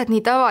need asjad nii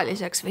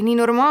tavaliseks või nii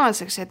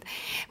normaalseks, et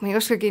ma ei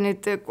oskagi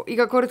nüüd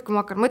iga kord, kui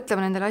ma hakkan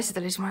mõtlema nendele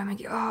asjadele, siis ma olen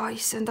mingi,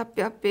 issand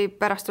appi,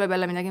 pärast tuleb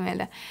jälle midagi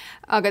meelde.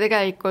 Aga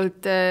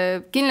tegelikult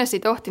kindlasti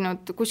ei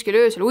tohtinud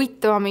kuskil öösel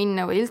uitama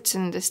minna või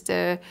üldse nendest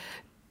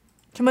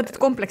sa mõtled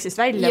kompleksist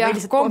välja või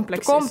lihtsalt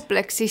kompleksis?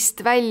 Kompleksist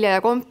välja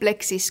ja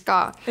kompleksis ka.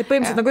 Et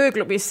põhimõtteliselt nagu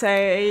ööklubisse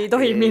ei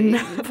tohi minna.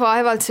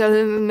 Vaevalt seal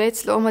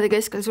metsloomade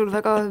keskel sul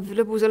väga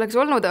lõbus oleks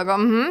olnud, aga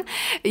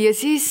ja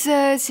siis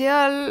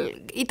seal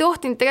ei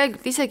tohtinud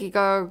tegelikult isegi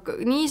ka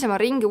niisama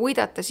ringi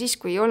uidata siis,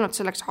 kui ei olnud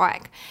selleks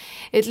aeg.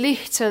 Et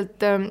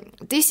lihtsalt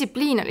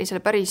distsipliin oli seal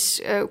päris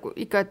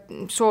ikka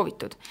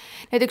soovitud.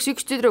 Näiteks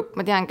üks tüdruk,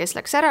 ma tean, kes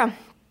läks ära,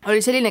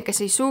 oli selline,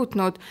 kes ei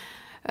suutnud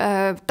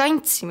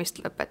tantsimist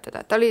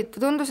lõpetada. Ta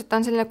tundus, et ta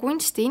on selline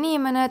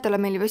kunstiinimene,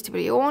 talle meeldib hästi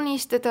palju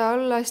joonistada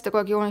alla, siis ta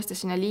kogu aeg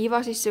joonistas sinna liiva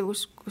sisse,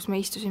 kus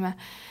me istusime.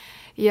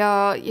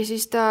 Ja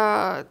siis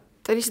ta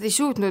lihtsalt ei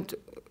suutnud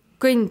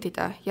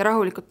kõndida ja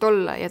rahulikult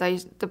olla ja ta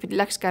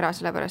läkski ära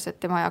sellepärast,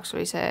 et tema jaoks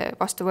oli see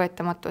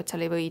vastuvõetamatu, et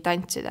seal ei või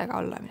tantsida ega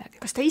olla midagi.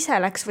 Kas ta ise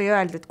läks või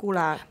öeldi, et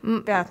kuule,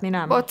 pead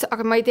minema?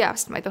 Aga ma ei tea,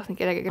 sest ma ei tohtinud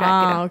kellegagi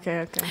rääkida.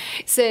 Okay.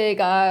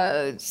 Seega,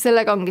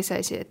 sellega ongi see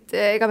asi, et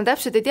ega ma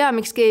täpselt ei tea,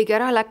 miks keegi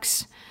ära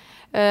läks.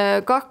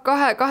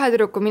 Kahe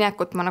tüdruku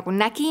minekut ma nagu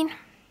nägin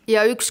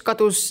ja üks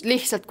kadus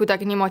lihtsalt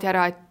kuidagi niimoodi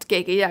ära, et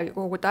keegi ei teagi,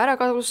 kuhu ta ära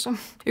kadus.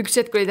 Üks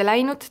hetk oli ta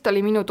läinud, ta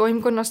oli minu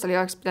toimkonnas, ta oli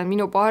jaoks pidanud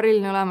minu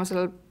paariline olema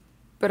sellel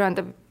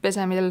põranda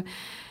pesemidel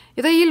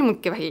ja ta ei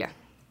ilmudki välja.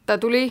 Ta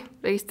tuli,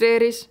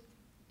 registreeris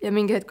ja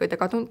mingi hetk oli ta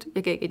kadunud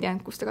ja keegi ei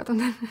teadnud, kus ta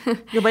kadunud on.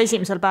 Juba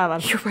esimesel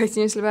päeval? Juba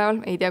esimesel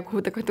päeval, ei tea,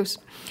 kuhu ta kadus.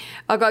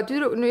 Aga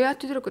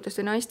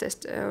tüdrukutest ja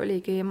naistest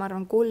oligi, ma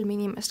arvan, 3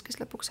 inimest, kes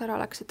lõpuks ära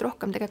läks, et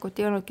rohkem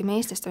tegelikult ei olnudki,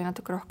 meestest oli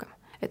natuke rohkem.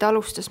 Et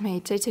alustas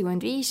meid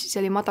 75,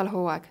 see oli madal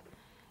hooaeg.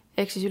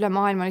 Ehk siis üle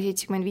maailma oli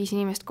 75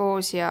 inimest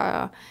koos ja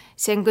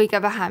see on kõige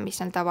vähem, mis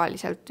neil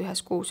tavaliselt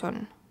ühes kuus on.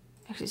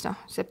 Ehk siis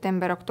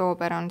september,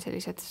 oktoober on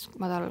sellised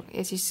madal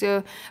ja siis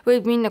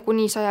võib minna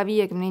kuni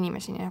 150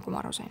 inimeseni, nagu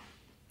ma aru sain.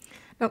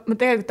 No, ma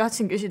tegelikult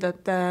tahtsin küsida,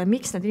 et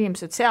miks need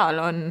inimesed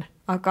seal on,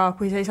 aga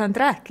kui sa ei saanud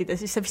rääkida,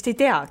 siis sa vist ei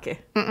teagi.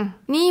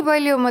 Nii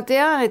palju ma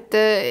tean, et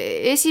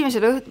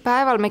esimesel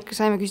päeval me ikka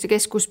saime küsida,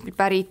 kes kus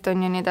pärit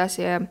on ja nii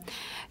edasi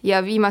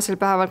ja viimasel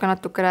päeval ka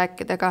natuke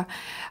rääkida,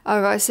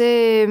 aga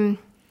see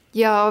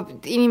ja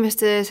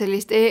inimeste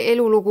sellist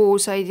elulugu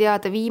sai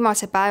teada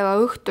viimase päeva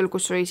õhtul,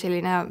 kus oli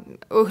selline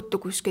õhtu,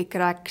 kus kõik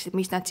rääkisid,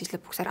 mis nad siis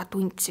lõpuks ära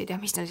tundsid ja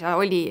mis neil seal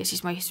oli ja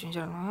siis ma istusin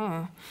seal,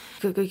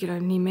 kõigil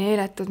on nii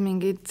meeletud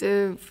mingid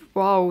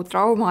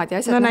traumad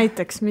ja asjad. No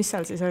näiteks, mis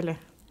seal siis oli?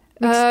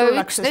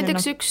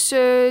 Näiteks üks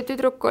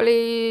tüdruk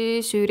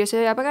oli Süüria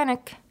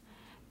sõjapõgenik.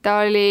 Ta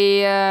oli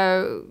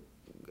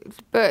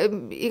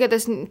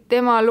igatahes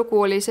tema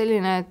lugu oli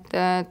selline, et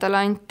talle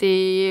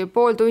anti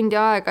pool tundi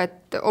aega,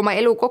 et oma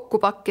elu kokku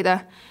pakkida,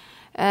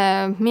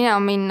 minema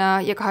minna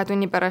ja 2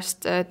 tunni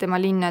pärast tema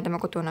linna ja tema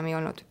kodu enam ei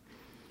olnud.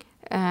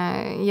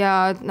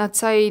 Ja nad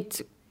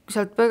said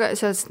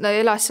ta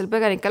elas seal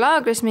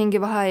põgenikelaagris mingi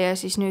vahe ja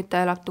siis nüüd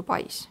ta elab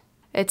Dubais.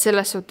 Et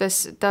selles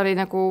suhtes ta oli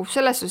nagu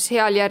selles suhtes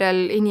heal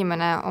järjel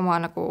inimene oma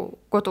nagu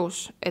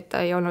kodus, et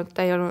ta ei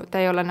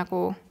ole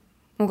nagu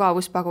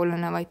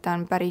mugavuspagulane, vaid ta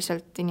on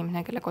päriselt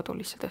inimene, kelle kodu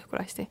lihtsalt õhku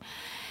lasti.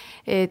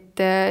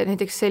 Et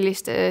näiteks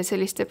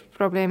selliste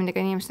probleemidega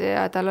inimeste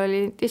ja tal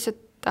oli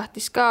lihtsalt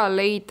tahtis ka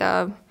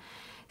leida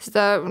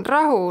seda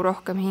rahu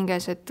rohkem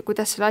hinges, et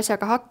kuidas selle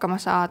asjaga hakkama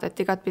saada, et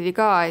igatpidi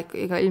ka,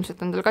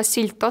 ilmselt on tal ka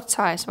silt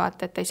otsa ees,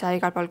 vaata, et ei saa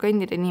igal pool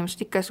kõndida,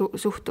 inimesed ikka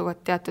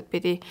suhtuvad teatud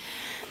pidi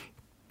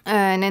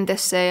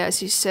nendesse ja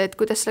siis, et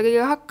kuidas selle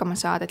kõigega hakkama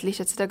saada, et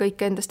lihtsalt seda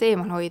kõike endast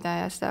eemal hoida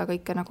ja seda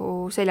kõike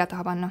nagu selja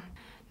taha panna,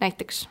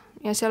 näiteks.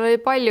 Ja seal oli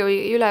palju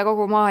üle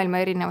kogu maailma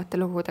erinevate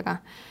lugudega.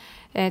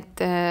 Et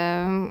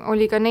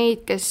oli ka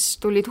neid, kes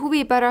tulid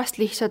huvi pärast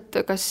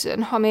lihtsalt, kas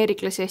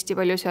ameeriklasi hästi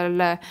palju seal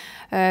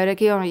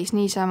regioonis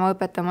niisama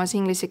õpetamas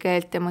inglise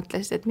keelt ja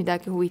mõtlesid, et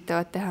midagi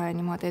huvitavat teha ja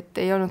niimoodi,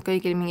 et ei olnud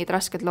kõigil mingid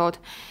rasked lood,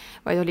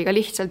 vaid oli ka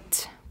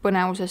lihtsalt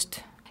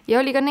põnevusest.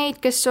 Ja oli ka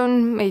neid, kes on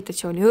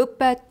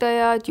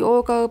meditatsiooniõpetajad,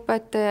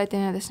 joogaõpetajad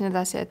ja nii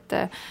edasi, et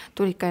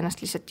tulid ka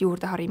ennast lihtsalt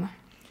juurde harima.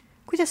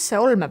 Kuidas see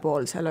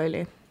olmepool seal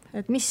oli?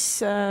 Et mis,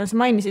 sa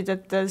mainisid,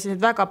 et sellised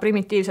väga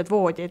primitiivsed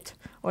voodid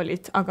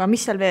olid, aga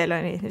mis seal veel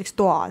oli? Näiteks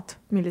toad,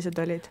 millised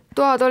olid?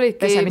 Toad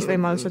olidki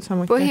pesemisvõimalused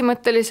samuti.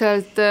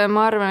 Põhimõtteliselt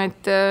ma arvan,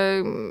 et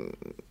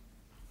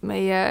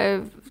meie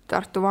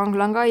Tartu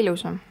vangla on ka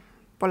ilusam.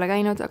 Pole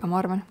käinud, aga ma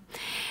arvan.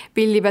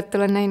 Pilli pealt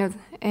olen näinud,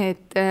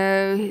 et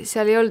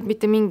seal ei olnud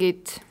mitte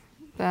mingid,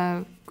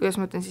 kuidas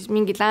ma ütlen siis,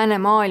 mingid lääne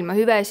maailma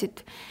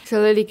hüvesid.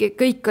 Seal oligi,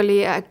 kõik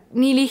oli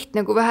nii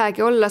lihtne, nagu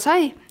vähegi olla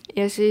sai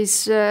ja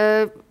siis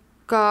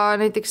ka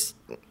näiteks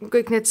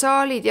kõik need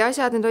saalid ja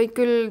asjad, need olid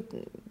küll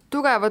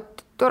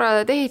tugevad,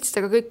 toredad ehitused,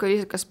 aga kõik oli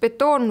lihtsalt kas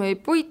betoon või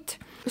puit.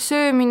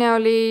 Söömine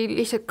oli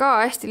lihtsalt ka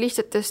hästi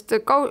lihtsatest,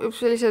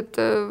 sellised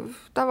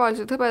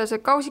tavalised hõbedased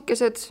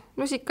kausikesed,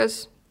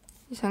 lusikas,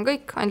 see on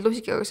kõik, ainult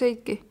lusikaga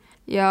sõidki.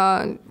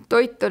 Ja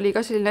toit oli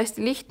ka selline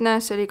hästi lihtne,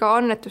 see oli ka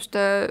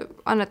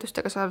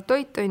annetustega saadud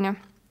toit, on ju.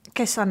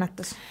 Kes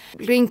annetas?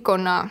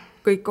 Ringkonna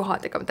kõik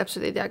kohad, ega ma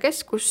täpselt ei tea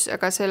keskus,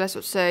 aga selles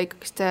suhtes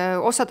ikkagist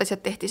osad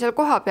asjad tehti seal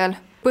koha peal.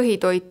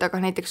 Põhitoit, aga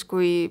näiteks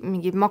kui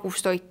mingi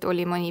magustoit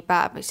oli mõni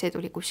päev, see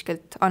tuli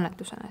kuskilt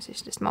annetusena,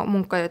 sest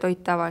munkade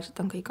toit tavaliselt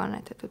on kõik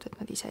annetatud, et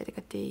nad ise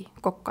tegelikult ei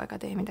kokka ega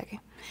tee midagi.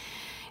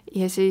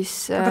 Ja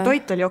siis, aga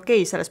toit oli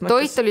okei selles mõttes?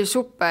 Toit oli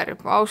super,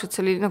 ausalt,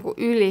 see oli nagu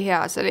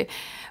ülihea, see oli,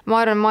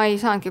 ma arvan, ma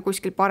ei saanudki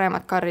kuskil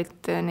paremat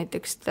karrit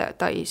näiteks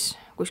Tais,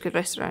 kuskil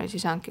restoranis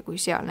ei saanudki kui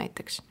seal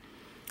näiteks.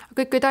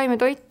 Kõik oli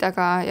taimetoit,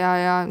 aga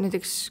ja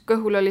näiteks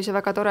kõhul oli see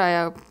väga tore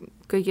ja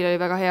kõigil oli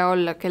väga hea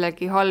olla,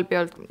 kellegi halb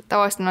ja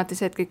tavaliselt on alati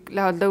see, et kõik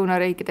lähevad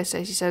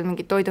lõunariikidesse ja siis on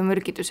mingid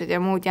toidumürgitused ja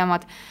muud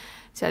jamad.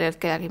 Seal ei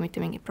olnud kellegi mitte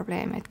mingit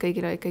probleemi, et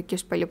kõigil oli kõik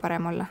just palju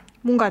parem olla.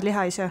 Mungad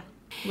liha ei söö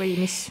või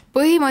mis?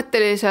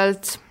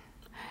 Põhimõtteliselt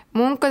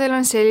munkadel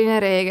on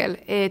selline reegel,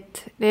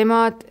 et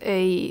nemad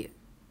ei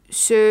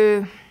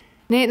söö,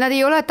 nad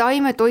ei ole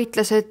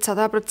taimetoitlased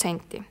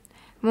 100%.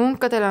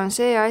 Munkadel on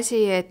see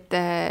asi, et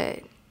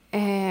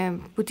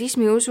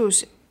budismi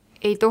usus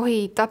ei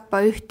tohi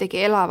tappa ühtegi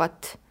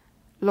elavat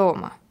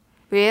looma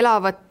või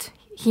elavat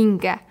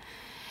hinge.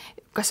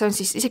 Kas on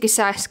siis, isegi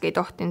sääske ei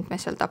tohtinud me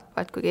seal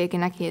tappa, et kui keegi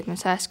nägi, et me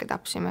sääske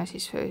tapsime,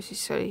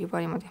 siis oli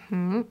juba niimoodi.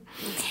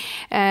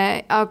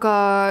 Aga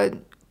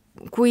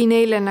kui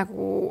neile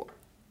nagu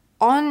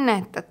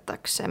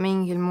annetatakse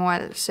mingil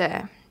moel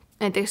see,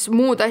 näiteks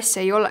muud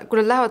asja ei ole,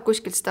 kui nad lähevad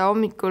kuskilt seda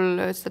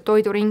hommikul, seda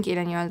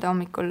toiduringile nii-öelda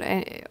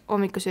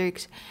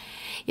hommikusööks,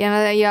 ja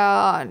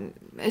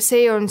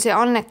see on see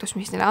annetus,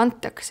 mis neile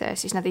antakse,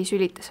 siis nad ei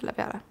sülita selle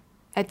peale.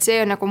 Et see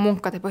on nagu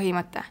munkade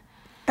põhimõte.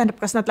 Tähendab,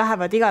 kas nad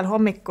lähevad igal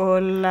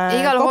hommikul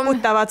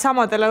koputavad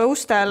samadele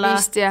ustele?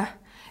 Vist, jah.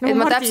 Et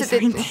ma täpselt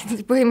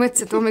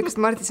põhimõtteliselt hommikust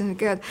Martisoni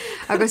kevad,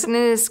 aga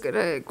nendes,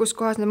 kus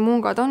kohas need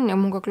mungad on ja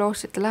munga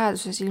kloostrite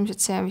läheduses,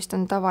 ilmselt see vist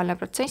on tavaline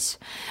protsess.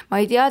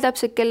 Ma ei tea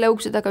täpselt, kelle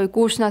ukse taga või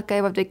kus nad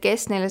käivad või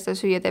kes neile seda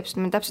süüa teeb,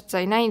 sest me täpselt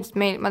sai näinud,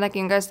 ma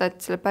nägin ka seda,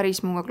 et selle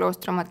päris munga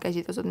kloostri omad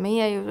käisid osad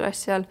meie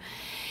juures seal.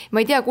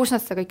 Ma ei tea, kus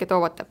nad seda kõike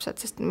toovad täpselt,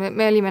 sest me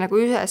olime nagu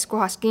ühes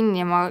kohas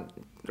kinni ja ma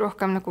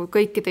rohkem nagu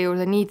kõikide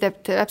juurde nii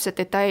täpselt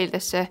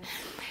detailidesse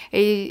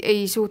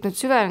ei suutnud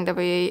süveneda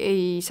või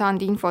ei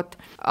saanud infot,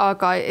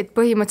 aga et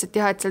põhimõtteliselt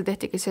jah, et seal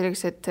tehtigi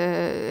selleks,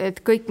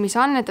 et kõik, mis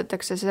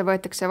annetatakse, seda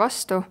võetakse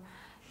vastu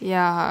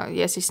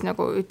ja siis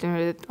nagu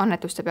ütleme, et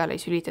annetuste peale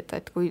ei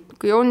sülitata, et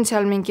kui on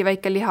seal mingi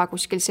väike liha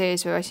kuskil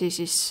sees või asi,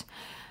 siis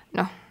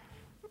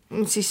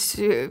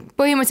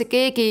põhimõtteliselt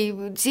keegi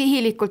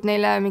sihilikult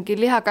neile mingi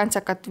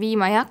lihakantsakat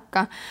viima ei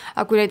hakka,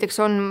 aga kui näiteks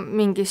on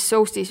mingis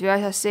soustis või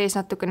asjas sees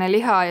natukene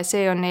liha ja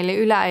see on neile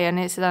üle ja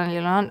seda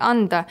neile on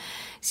anda,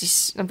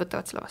 siis nad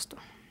võtavad selle vastu.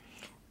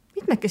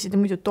 Mitmekesi te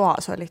muidu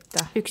toas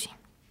olite? Üksi.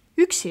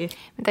 Üksi?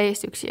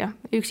 Täiesti üksi, jah.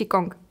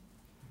 Üksikong.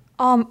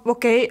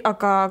 Okei,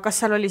 aga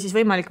kas seal oli siis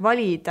võimalik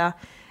valida,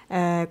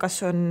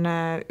 kas on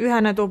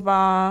 1 tuba,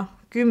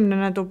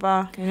 10 tuba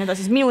ja nii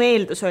edasi? Minu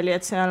eeldus oli,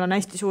 et seal on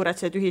hästi suured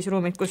see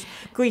ühisruumid, kus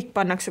kõik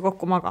pannakse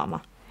kokku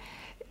magama.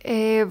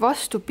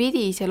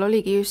 Vastupidi, seal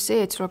oligi just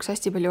see, et sul oleks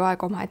hästi palju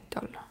aega oma ette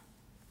olla.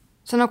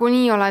 Sa nagu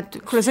nii oled...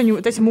 Kuule, see on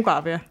ju täitsa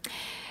mugav, jah?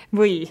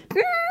 Või?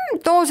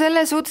 Too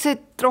selle suhtes,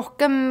 et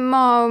rohkem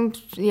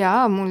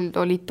mul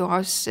olid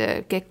toas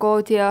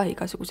gekod ja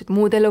igasugused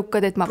muud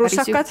elukad, et ma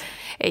Prussakad?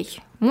 Ei,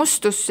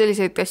 mustus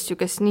selliseid asju,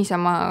 kes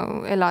niisama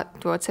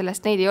elatuvad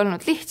sellest, neid ei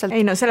olnud lihtsalt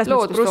ei no selles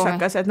mõttes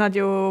prussakas, et nad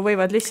ju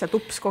võivad lihtsalt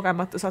ups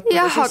kogemata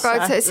sattuda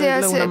sisse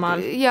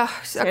lõunamaal.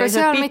 Aga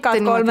seal mitte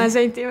pikad 3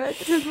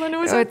 sentimeetrised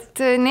mõnusad.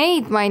 Et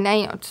neid ma ei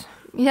näinud.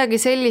 Midagi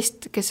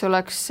sellist, kes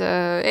oleks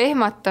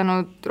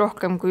ehmatanud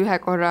rohkem kui 1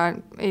 korra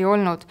ei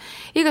olnud.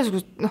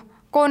 Igasugused,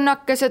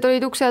 konnakesed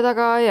olid ukse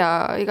taga ja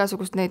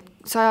igasugused need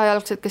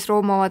 100-jalgsed, kes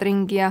roomavad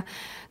ringi ja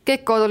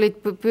gekod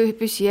olid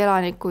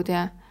püsielanikud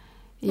ja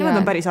nad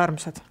on päris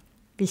armsad,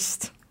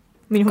 vist.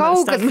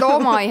 Kaugelt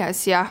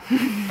loomaaias, jah.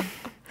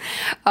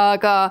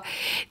 Aga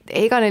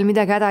ega neil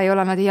midagi häda ei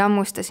ole, nad ei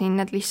hammusta siin,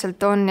 nad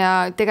lihtsalt on ja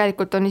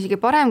tegelikult on isegi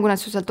parem, kui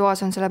nad sul seal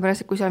toas on,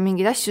 sellepärast, et kui seal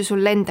mingid asju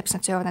sul lendaks,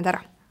 nad söövad need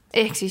ära.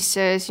 Ehk siis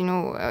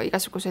sinu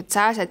igasugused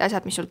sääsed ja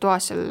asjad, mis sul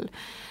toas seal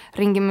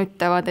ringi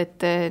müttavad,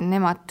 et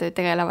nemad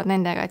tegelevad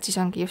nendega, et siis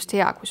ongi just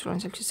hea, kui sul on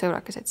sellised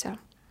sõurakesed seal.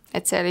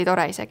 Et see oli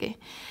tore isegi.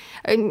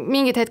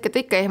 Mingid hetked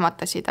ikka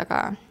ehmatasid,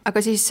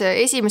 aga siis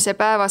esimese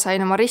päeva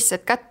sain oma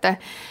ristsed kätte,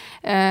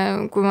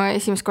 kui ma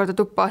esimest korda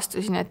tuppa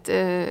astusin, et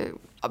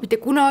mitte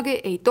kunagi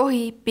ei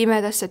tohi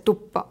pimedasse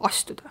tuppa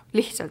astuda.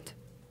 Lihtsalt.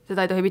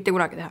 Seda ei tohi mitte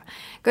kunagi teha.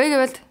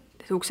 Kõigepealt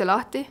teed ukse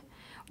lahti,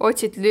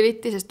 otsid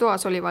lüliti, sest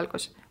toas oli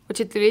valgus.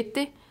 Otsid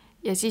lüliti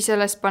ja siis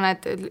sellest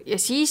paned ja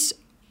siis,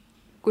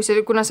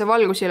 kuna see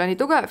valgus ei ole nii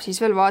tugev, siis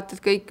veel vaatad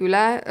kõik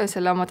üle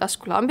selle oma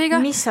taskulambiga.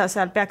 Mis sa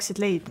seal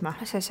peaksid leidma?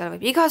 Seal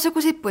võib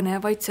igasuguseid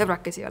põnevaid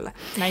sõbrakesi olla.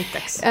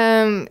 Näiteks?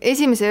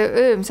 Esimese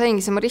öö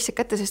saingi sama risse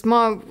kätte, sest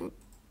ma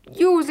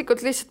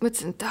juhuslikult lihtsalt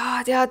mõtlesin, et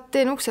tead,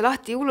 teen ukse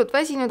lahti, hullud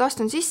väsinud,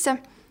 astun sisse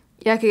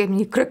ja äkki käib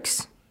mingi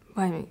krõks.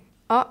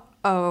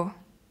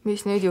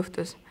 Mis nüüd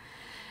juhtus?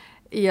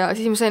 Ja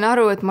siis ma sain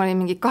aru, et ma olin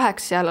mingi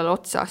 8 jalal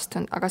otsa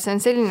astunud, aga see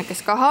on selline,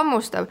 kes ka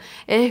hammustab.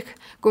 Ehk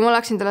kui ma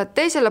oleksin talle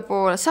teisele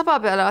poole saba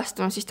peale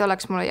astunud, siis ta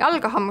oleks mulle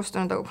jalga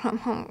hammustanud, aga kuna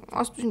ma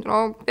astusin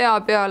talle pea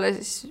peale,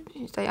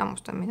 siis ta ei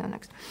hammustanud mida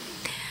õnneks.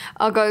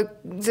 Aga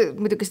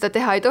muidugi seda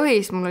teha ei tohi,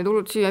 siis mul oli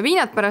tulnud süüa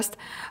viinad pärast,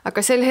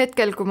 aga sel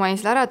hetkel, kui ma olin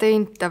selle ära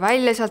teinud, ta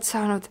välja sealt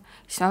saanud,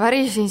 siis ma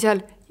värisin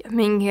seal ja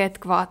mingi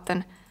hetk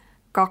vaatan,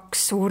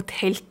 2 suurt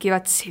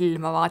helkivat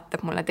silma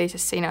vaatab mulle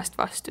teisest seinast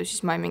vastu,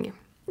 siis ma ei mingi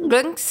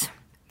glõnks.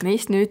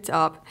 Mis nüüd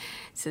saab?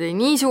 See oli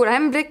nii suur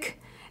ämblik,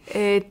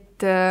 et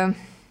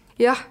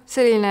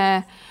selline,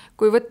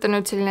 kui võtta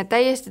nüüd selline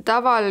täiesti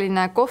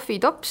tavaline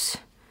kohvitops,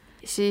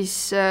 siis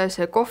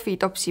see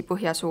kohvitopsi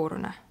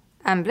põhjasuurune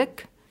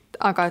ämblik,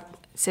 aga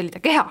see oli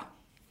ta keha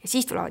ja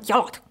siis tulevad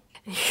jalad.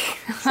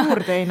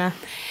 Suur teine.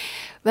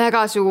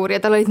 Väga suur ja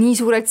tal olid nii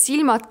suured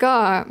silmad ka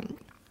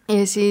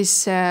ja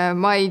siis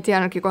ma ei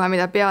teadnudki kohe,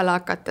 mida peale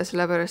hakata,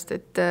 sellepärast,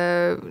 et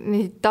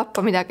nii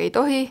tappa midagi ei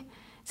tohi.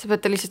 See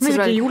pead lihtsalt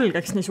ma ei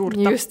julgeks nii suurt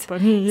tappa.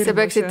 See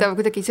peaks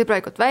kuidagi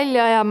sõbralikult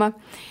välja ajama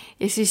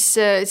ja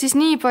siis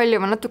nii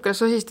palju ma natukene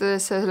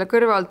sosistades selle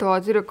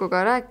kõrvaltoa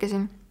tüdrukuga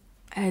rääkisin,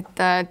 et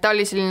ta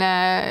oli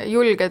selline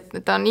julge,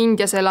 et ta on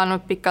Indias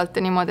elanud pikalt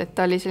ja niimoodi, et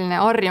ta oli selline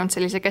harjunud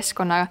sellise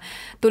keskkonnaga.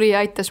 Tuli ja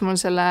aitas mul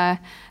selle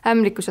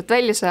ämbliku sealt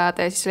välja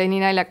saada ja siis oli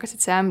nii näljakas,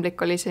 et see ämblik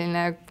oli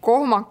selline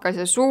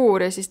kohmakas ja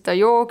suur ja siis ta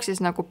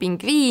jooksis nagu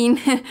pingviin,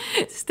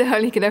 sest ta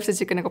oligi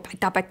täpselt siuke nagu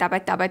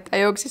päta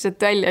jooksis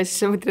sealt välja ja siis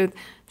sa mõtled,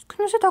 et kas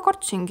ma seda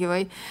kartsingi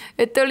või?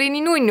 Et ta oli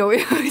nii nunnu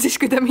siis,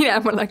 kui ta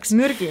minema läks.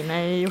 Mürgine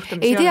ei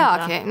juhtumisi ei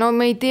teagi, no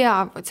me ei tea,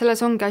 et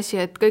selles ongi asi,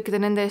 et kõikide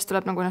nende eest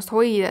tuleb nagu ennast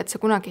hoida, et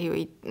sa kunagi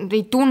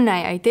ei tunne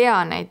ja ei tea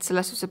neid,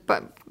 selles suhtes, et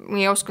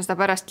ma ei oska seda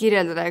pärast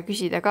kirjeldada ja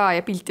küsida ka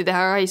ja pilti teha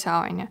ka ei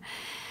saa, on ju.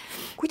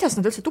 Kuidas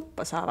nad üldse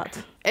tuppa saavad?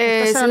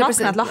 Kas seal on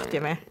aknad lahti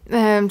või?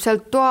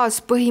 Seal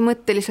toas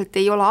põhimõtteliselt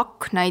ei ole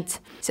aknaid.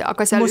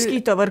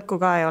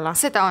 Moskiitovõrku ka ei ole?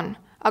 Seda on.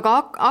 Aga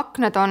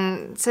aknad on,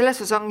 selles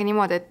osas ongi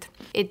niimoodi,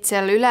 et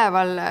seal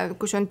üleval,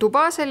 kus on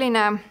tuba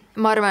selline,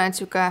 ma arvan, et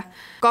siuke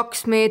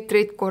 2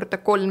 meetrit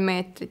korda 3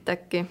 meetrit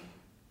äkki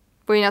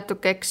või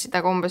natuke eksida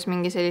umbes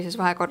mingi sellises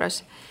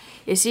vahekorras.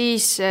 Ja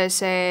siis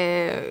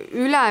see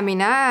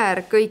ülemine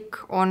äär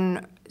kõik on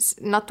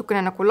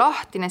natukene nagu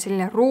lahtine,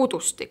 selline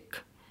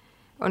ruudustik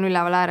on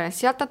üleval äärel,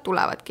 sealt nad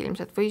tulevadki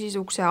ilmselt või siis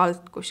ukse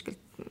alt kuskilt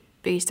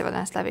pigistavad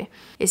ennast läbi.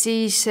 Ja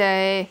siis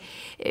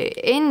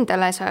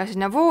endale sa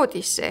sinna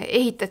voodisse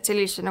ehitad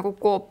sellise nagu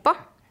koopa,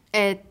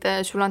 et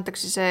sul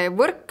antakse see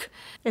võrk.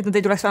 Et nad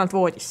ei tuleks ainult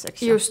voodisse,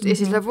 eks? Just, ja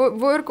siis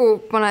võrgu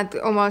paned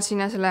oma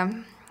sinna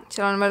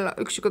seal on veel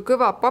üks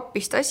kõva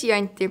papist asi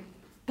anti,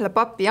 selle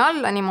papi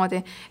alla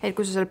niimoodi, et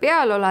kui sa seal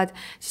peal oled,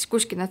 siis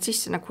kuskil nad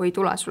sisse nagu ei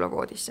tule sulle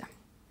voodisse.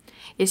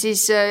 ja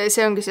siis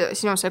see ongi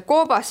sinu see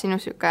koobas, sinu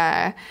siuke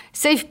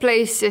safe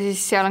place ja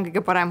siis seal on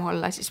kõige parem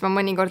olla, siis ma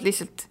mõnikord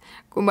lihtsalt,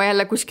 kui ma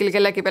jälle kuskil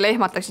kellegi peale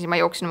ehmataksin, siis ma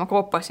jooksin oma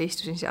koopasse,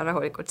 istusin seal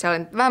rahulikult,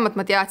 seal vähemalt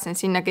ma teadsin, et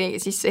sinna keegi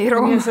sisse ei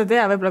rooma. Sa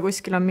tea, võib-olla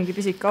kuskil on mingi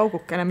pisik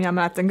augukene, mina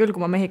mäletan küll,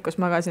 kui ma Mehhikos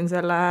magasin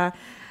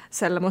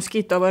selle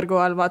moskiitovõrgu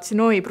all,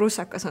 vaatasin, oi,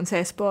 prussakas on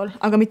seespool,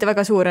 aga mitte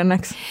väga suur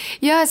õnneks.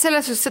 Ja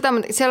selles suhtes seda,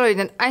 seal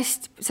oli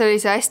see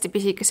oli see hästi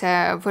pisikese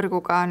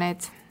võrguga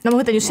need. No ma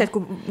mõtlen just see, et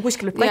kui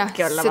kuskil võib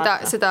katki olla,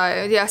 vaata.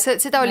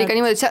 Seda oli ka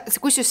niimoodi,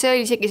 kus just see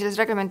oli isegi selles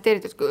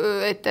reglementeeritud,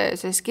 et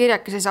selles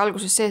kirjakeses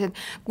alguses sees,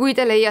 et kui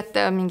te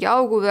leiate mingi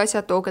augu või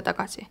asja, tooge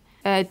tagasi.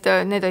 Et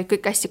need olid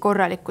kõik hästi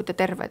korralikud ja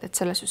terved, et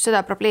selles suhtes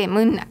seda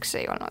probleemi õnneks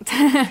ei olnud.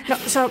 No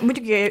sa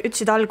muidugi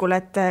ütlesid algul,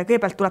 et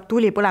kõigepealt tuleb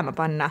tuli põlema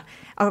panna,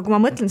 aga kui ma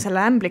mõtlen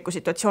selle ämbliku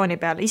situatsiooni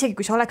peale, isegi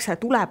kui sa oleks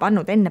selle tule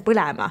pannud enne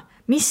põlema,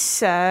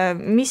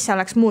 mis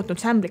oleks muutnud,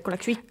 see ämblik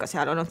oleks ju ikka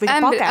seal olnud?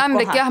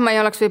 Ämblik jah, ma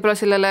ei oleks võib-olla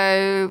sellele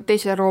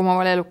teisele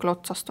roomavale elukale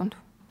otsa astunud.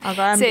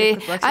 See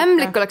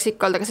ämblik oleks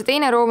ikka olnud, aga see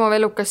teine roomava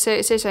elukas,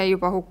 see sai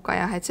juba hukka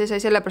jah, et see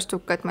sai sellepärast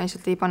hukka, et ma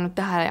lihtsalt ei pannud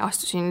tähele ja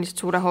astusin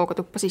lihtsalt suure hooga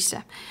tuppa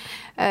sisse.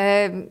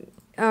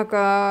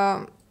 Aga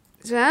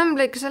see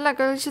ämblik,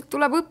 sellega lihtsalt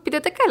tuleb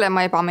õppida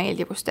tegelema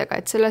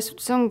ebameeldivustega, et selles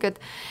suhtes ongi, et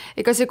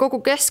ega see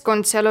kogu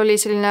keskkond seal oli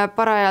selline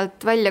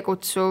parajalt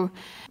väljakutsuv.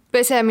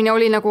 Pesemine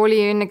oli nagu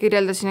oli, enne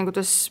kirjeldasin,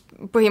 kuidas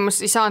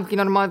põhimõtteliselt ei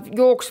saanudki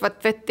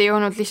jooksvat vett ei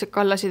olnud, lihtsalt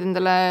kallasid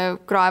endale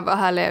krae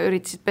vahele ja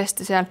üritasid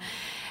pesta seal.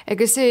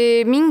 Ega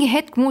see mingi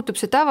hetk muutub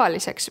see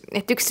tavaliseks,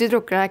 et üks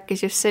tüdruk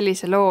rääkis just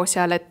sellise loo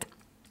seal,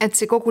 et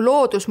see kogu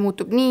loodus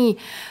muutub nii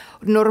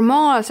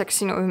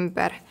normaalseks sinu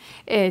ümber,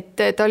 et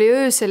ta oli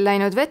öösel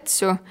läinud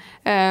vetsu,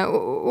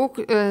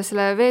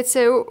 selle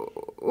WC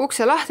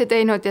ukse lahti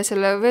teinud ja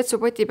selle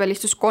vetsupoti peal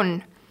istus konn.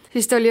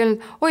 Siis ta oli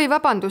öelnud, oi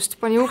vabandust,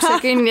 pani ukse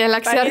kinni ja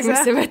läks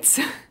järgmisse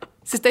vetsu,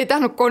 sest ta ei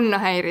tahtnud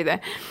konna häirida.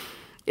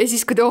 Ja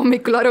siis, kui ta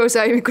hommikul aru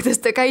sai, kuidas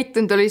ta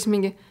käitunud oli, siis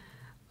mingi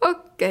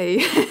okei.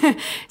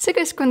 See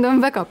keskkond on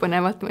väga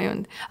põnevalt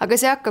mõjunud,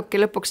 aga see hakkabki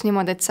lõpuks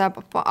niimoodi, et sa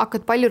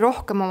hakkad palju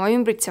rohkem oma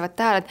ümbritsevat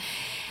tähele,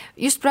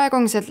 et just praegu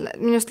on see,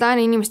 et minust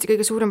lääne inimeste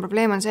kõige suurem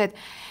probleem on see, et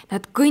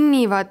nad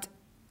kõnnivad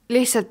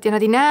lihtsalt ja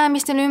nad ei näe,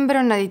 mis neil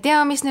ümber on, nad ei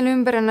tea, mis neil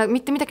ümber on,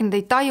 mitte midagi nad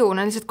ei taju,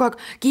 nad lihtsalt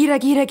kogu aeg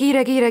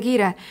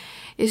kiire.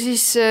 Ja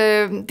siis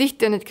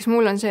tihti on need, kes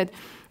mul on see,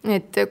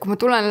 et kui ma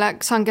tulen,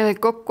 saan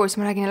kellelgi kokku, siis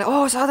ma räägin jälle,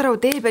 saad aru,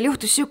 tee peal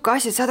juhtus siuke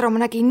asja, saad aru,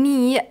 ma nägin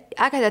nii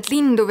ägedat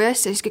lindu või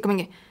asja, siis kõik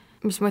mingi,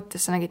 mis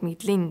mõttes sa nägid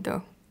mingit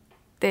lindu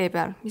tee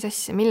peal, mis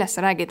asja, millest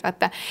sa räägid,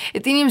 vaata,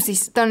 et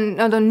inimesed,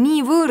 nad on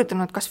nii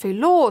võõrdunud kas või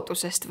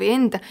loodusest või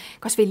enda,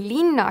 kas või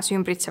linnas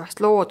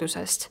ümbritsevast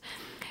loodusest,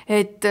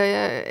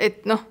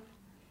 et noh,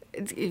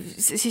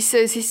 siis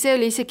see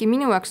oli isegi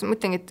minu jaoks,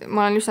 mõtlengi, et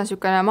ma olen üsna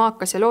niisugune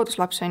maakas ja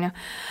looduslaps on ja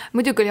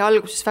muidugi oli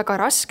alguses väga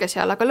raske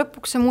seal, aga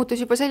lõpuks see muutus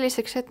juba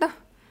selliseks, et noh,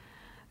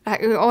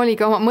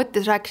 oligi oma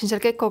mõttes, rääkisin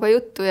seal Kekoga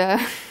juttu ja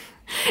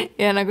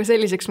nagu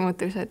selliseks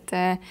muutus, et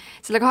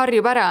sellega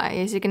harjub ära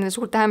ja isegi nende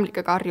suurte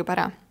ämblikega harjub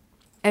ära.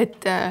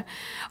 Et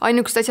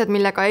ainukesed asjad,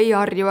 millega ei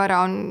harju ära,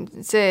 on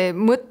see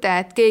mõte,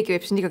 et keegi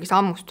võib sind ikkagi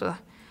sammustada.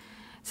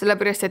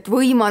 Sellepärast, et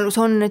võimalus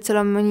on, et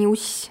seal on mõni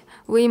uss,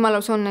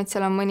 võimalus on, et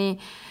seal on mõni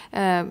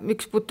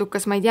üks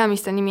putukas, ma ei tea,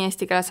 mis ta nimi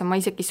eesti keeles on, ma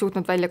isegi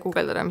suutnud välja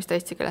guugeldada, mis ta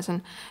eesti keeles on.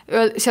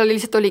 Seal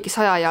lihtsalt oligi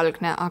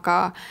 100-jalgne,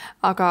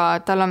 aga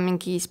tal on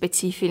mingi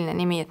spetsiifiline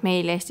nimi, et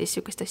meil Eestis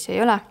niisugust asja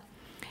ei ole.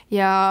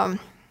 Ja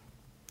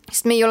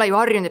sest me ei ole ju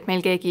harjunud, et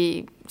meil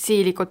keegi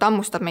siilikult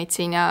ammustab meid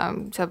siin ja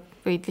sa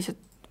võid lihtsalt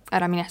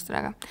ära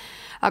minestada.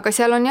 Aga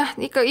seal on jah,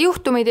 ikka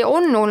juhtumeid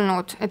on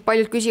olnud, et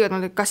paljud küsivad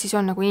mul, et kas siis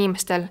on nagu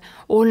inimestel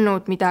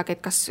olnud midagi,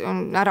 et kas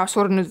on ära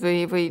surnud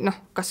või noh,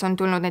 kas on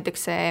tulnud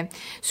näiteks see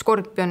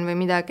skorpion või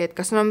midagi, et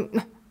kas on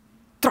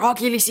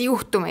traagilisi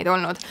juhtumeid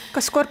olnud.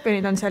 Kas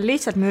skorpionid on seal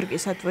lihtsalt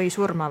mürgised või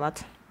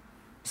surmavad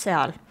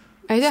seal?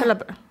 Ei tea,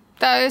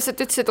 ta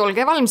lihtsalt ütles, et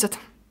olge valmsad.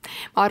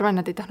 Ma arvan,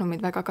 nad ei tahtnud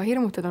meid väga ka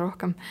hirmutada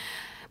rohkem.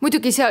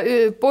 Muidugi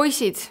seal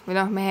poisid või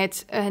noh,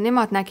 mehed,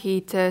 nemad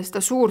nägid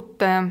seda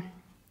suurt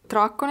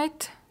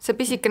draakonit, see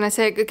pisikene,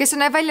 kes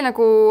näeb välja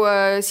nagu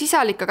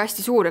sisalik, aga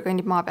hästi suur ja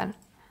kõnnib maa peal.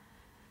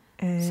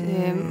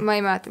 Ma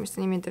ei mäleta, mis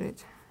ta nimi on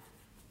nüüd.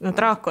 No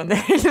draakon.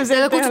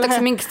 Teda kutsutakse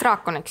mingiks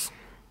draakoniks.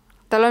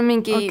 Tal on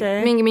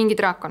mingi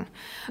draakon,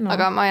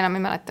 aga ma enam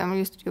ei mäleta,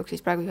 mul just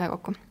jooksis praegu ühe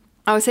kokku.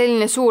 Aga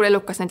selline suur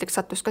elukas näiteks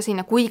sattus ka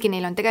sinna, kuigi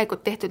neil on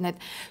tegelikult tehtud need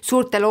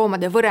suurte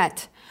loomade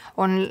võred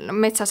on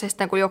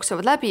metsasest nagu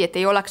jooksevad läbi, et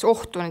ei oleks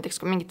ohtu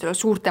näiteks ka mingitele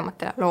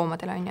suurtematele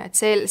loomadele, et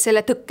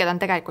selle tõkked on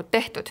tegelikult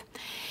tehtud.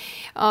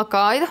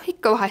 Aga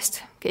ikka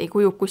vahest keegi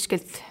ujub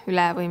kuskilt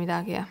üle või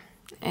midagi ja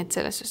et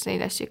selles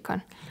neid asju ikka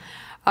on.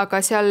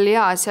 Aga seal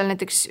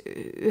näiteks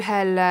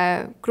ühel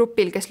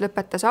grupil, kes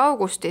lõpetas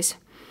augustis,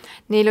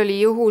 neil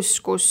oli juhus,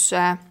 kus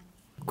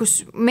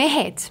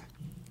mehed,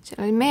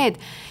 seal oli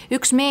mehed,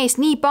 üks mees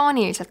nii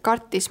paaniliselt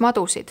kartis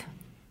madusid.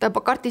 Ta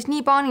kartis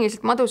nii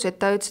paaniliselt madusid, et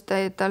ta ütles,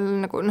 et tal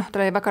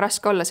oli väga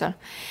raske olla seal.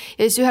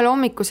 Ja siis ühel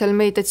hommikusel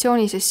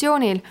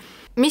meditatsioonisessioonil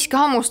miski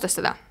hammustas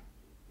teda.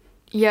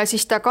 ja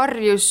siis ta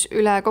karjus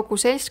üle kogu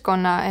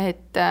seltskonna,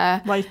 et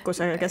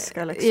vaikuse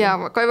keskel, eks? Ja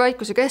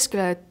vaikuse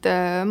keskel, et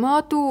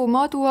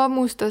madu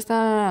hammustas,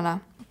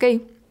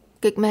 okei.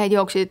 Kõik mehed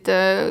jooksid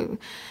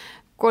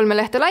 3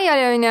 lehte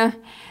laiali, on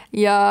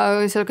ja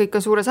seal kõik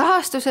on suures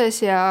ahastuses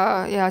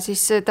ja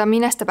siis ta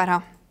minestab ära,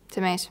 see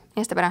mees,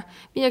 minestab ära.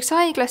 Viiakse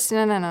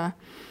haiglasse,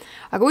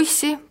 aga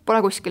ussi pole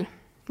kuskil.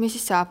 Mis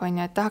siis saab,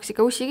 on et tahaks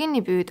ikka ussi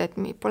kinni püüda,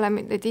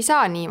 et ei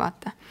saa nii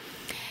vaata.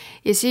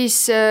 Ja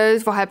siis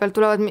vahepeal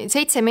tulevad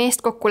 7 meest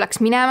kokku, läks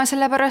minema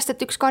sellepärast,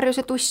 et üks karjus,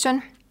 et uss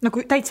on.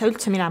 Nagu täitsa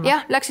üldse minema?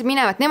 Jah, läksid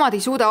minema, et nemad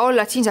ei suuda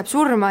olla, et siin saab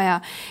surma ja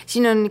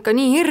siin on ikka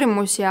nii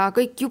hirmus ja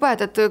kõik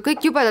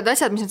jubedad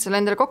asjad, mis nad selle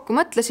endale kokku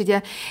mõtlesid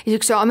ja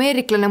üks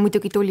ameeriklane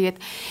muidugi tuli,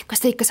 et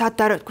kas te ikka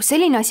saate aru, et kui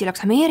selline asi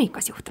oleks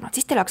Ameerikas juhtunud,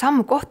 siis teil oleks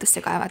ammu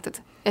kohtusse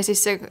kaevatud. Ja siis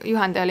see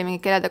juhendaja oli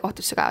mingi kellede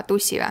kohtusse kaevat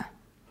ussi või?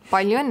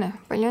 Palju õnne,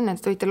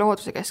 et tulite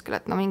looduse keskel,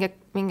 et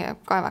minge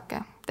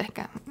kaevake,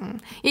 tehke.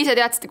 Ise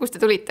teadsite, kust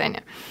te tulite, on.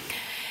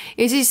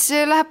 Ja siis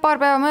läheb paar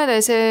päeva mööda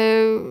ja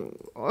see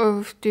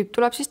tüüp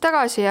tuleb siis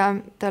tagasi ja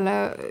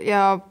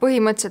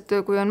põhimõtteliselt,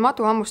 kui on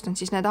madu hammustanud,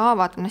 siis need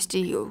haavad on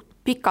hästi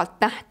pikalt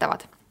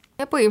nähtavad.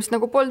 Ja põhimõtteliselt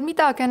nagu polnud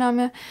midagi enam.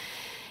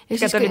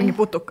 Ega ta oli mingi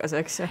putukas,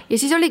 eks? Ja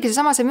siis oligi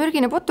see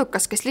mürgine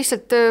putukas, kes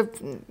lihtsalt,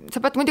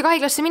 sa pead muidugi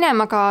haiglasse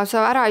minema, aga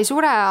sa ära ei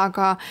sure,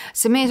 aga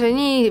see mees oli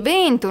nii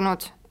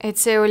veendunud, et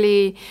see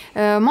oli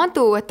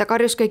madu, et ta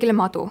karjus kõigile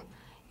madu.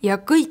 Ja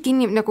kõik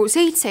nagu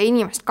 7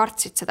 inimest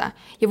kartsid seda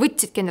ja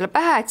võtsidki endale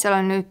pähe, et seal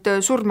on nüüd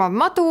surmav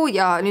madu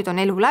ja nüüd on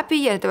elu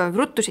läbi ja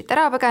ruttusid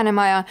ära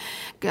põgenema ja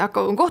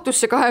hakkavad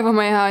kohtusse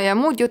kaevama ja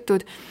muud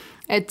jutud.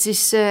 Et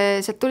siis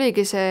sealt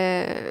tuligi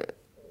see,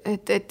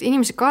 et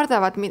inimesed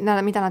kardavad, mida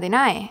nad ei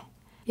näe.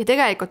 Ja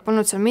tegelikult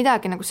polnud seal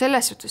midagi nagu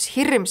selles suhtes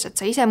hirmsat,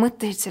 sa ise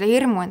mõtlesid selle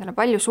hirmu endale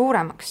palju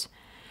suuremaks.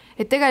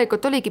 Et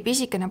tegelikult oligi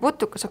pisikene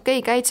putukas,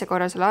 käid see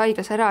korra selle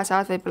haiglas ära,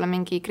 saad võib-olla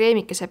mingi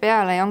kreemikese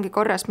peale ja ongi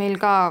korras meil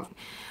ka,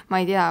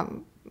 ma ei tea,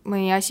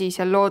 mõni asi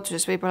seal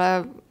looduses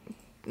võib-olla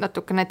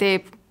natukene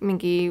teeb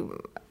mingi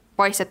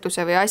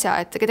paistetuse või asja,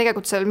 et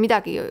tegelikult seal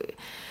midagi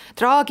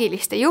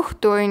traagilist ei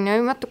juhtu,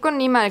 natuke on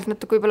imelik,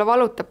 natuke võib-olla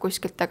valutab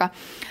kuskilt,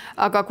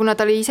 aga kuna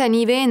ta oli ise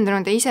nii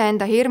veendunud ja ise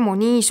enda hirmu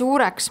nii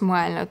suureks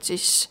mõelnud,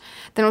 siis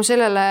tänu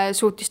sellele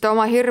suutis ta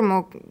oma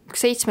hirmu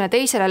 7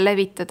 teisele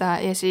levitada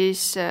ja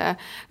siis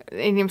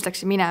inimesed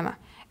läksid minema.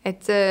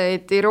 Et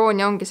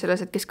iroonia ongi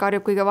selles, et kes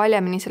karjub kõige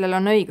valjemini, sellel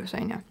on õigus,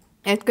 on.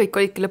 Et kõik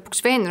olidki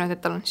lõpuks veendunud,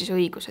 et tal on siis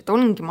õigus, et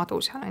ongi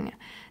madu seal, on.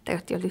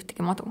 Tegelikult ei olnud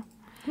ühtegi madu.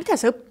 Mida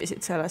sa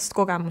õppisid sellest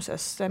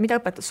kogemusest? Mida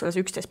õpetas sulle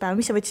see 11 päeva?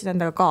 Mis sa võtsid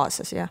endaga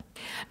kaasa siia?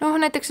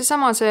 Näiteks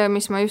see,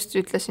 mis ma just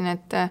ütlesin,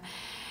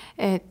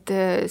 et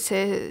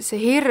see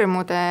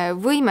hirmude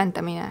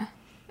võimendamine,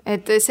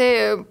 et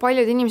see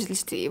paljud inimesed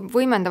lihtsalt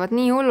võimendavad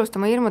nii hullust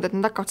oma hirmud, et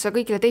nad hakkavad seda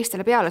kõigile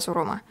teistele peale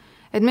suruma.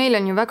 Et meil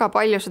on ju väga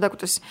palju seda,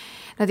 kuidas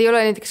nad ei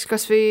ole näiteks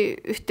kas või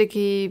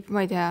ühtegi,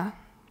 ma ei tea,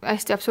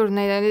 hästi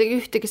absurdne,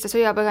 ühtegi seda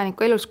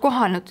sõjapõgenikku elus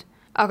kohanud,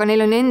 aga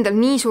neil on endal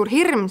nii suur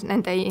hirm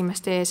nende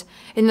inimeste ees,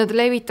 et nad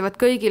levitavad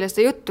kõigile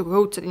seda juttu, kui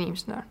õudsed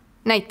inimesed on.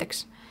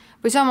 Näiteks.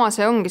 Või sama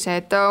see ongi see,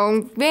 et ta on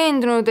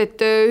veendunud,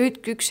 et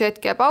üks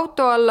hetk jääb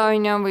auto alla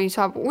või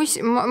saab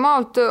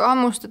maalt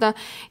hammustada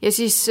ja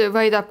siis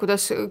väidab,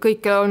 kuidas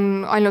kõik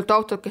on ainult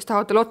autod, kes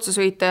tahavad tal otsa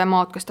sõita ja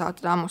maad, kes tahavad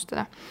teda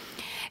hammustada.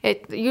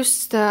 Et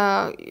just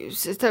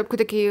seda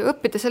kuidagi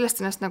õppida sellest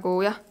ennast nagu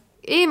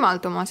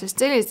eemalduma, sest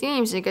sellised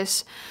inimesi,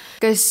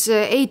 kes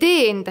ei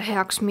tee enda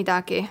heaks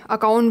midagi,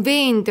 aga on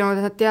veendunud,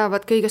 et nad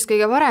teavad kõigest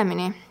kõige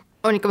paremini,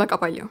 on ikka väga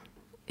palju.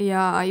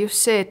 Ja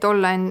just see, et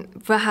olla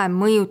vähem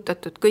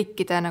mõjutatud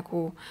kõikide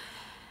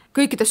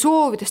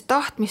soovidest,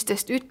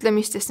 tahtmistest,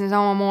 ütlemistest,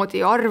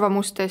 samamoodi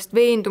arvamustest,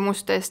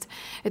 veendumustest,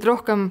 et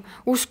rohkem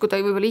uskuda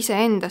võib-olla ise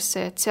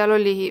endasse, et seal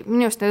oli,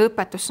 minu arust need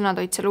õpetussõnad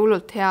olid seal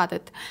hullult head,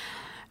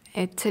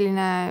 et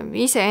selline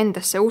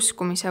iseendasse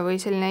uskumise või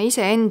selline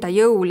iseenda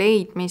jõu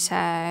leidmise,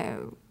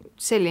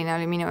 selline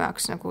oli minu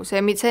jaoks nagu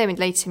see, mind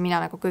leidsin mina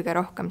nagu kõige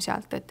rohkem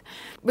sealt, et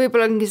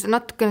võib-olla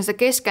natukene seda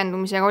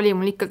keskendumisega oli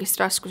mul ikkagist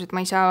raskus, et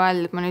ma ei saa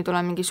öelda, et ma nüüd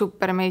olen mingi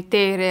super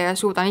mediteerija ja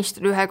suudan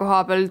istuda ühe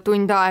koha peal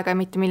tund aega ja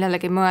mitte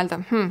millelegi mõelda,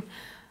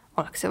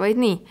 oleks see vaid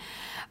nii.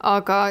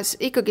 Aga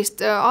ikkagist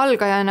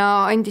algajana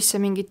andis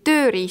see mingi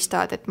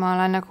tööriistad, et ma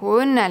olen nagu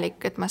õnnelik,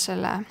 et ma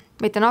selle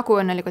mitte nagu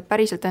õnnelik, et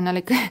päriselt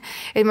õnnelik,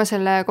 et ma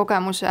selle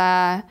kogemuse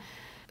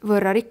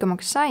võrra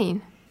rikkamaks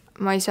sain.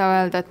 Ma ei saa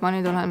öelda, et ma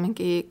nüüd olen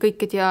mingi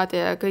kõike teada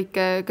ja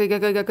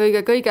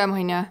kõige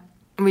mõnja.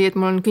 Või et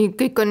mul on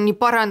kõik on nii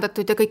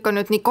parandatud ja kõik on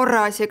nüüd nii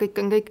korras ja kõik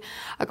on kõik.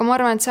 Aga ma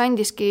arvan, et see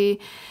andiski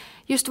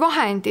just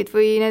vahendid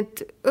või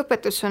need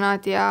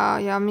õpetussõnad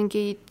ja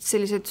mingi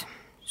sellised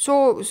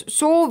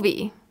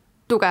soovi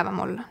tugevam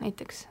olla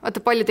näiteks.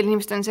 Vaata, paljudel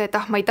inimestel on see, et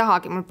ma ei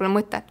tahagi, mul pole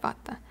mõtet,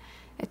 vaata.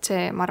 Et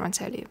see, ma arvan,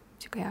 see oli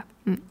hea.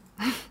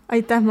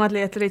 Aitäh,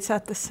 Madli, et tulid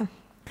saatesse.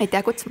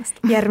 Aitäh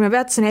kutsumast. Järgmine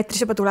peatus on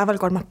eetris juba tuleval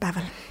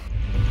kolmapäeval.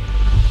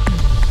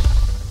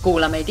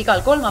 Kuula meid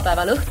igal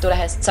kolmapäeval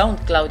Õhtulehest,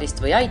 SoundCloudist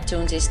või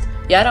iTunesist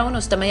ja ära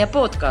unusta meie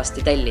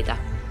podcasti tellida.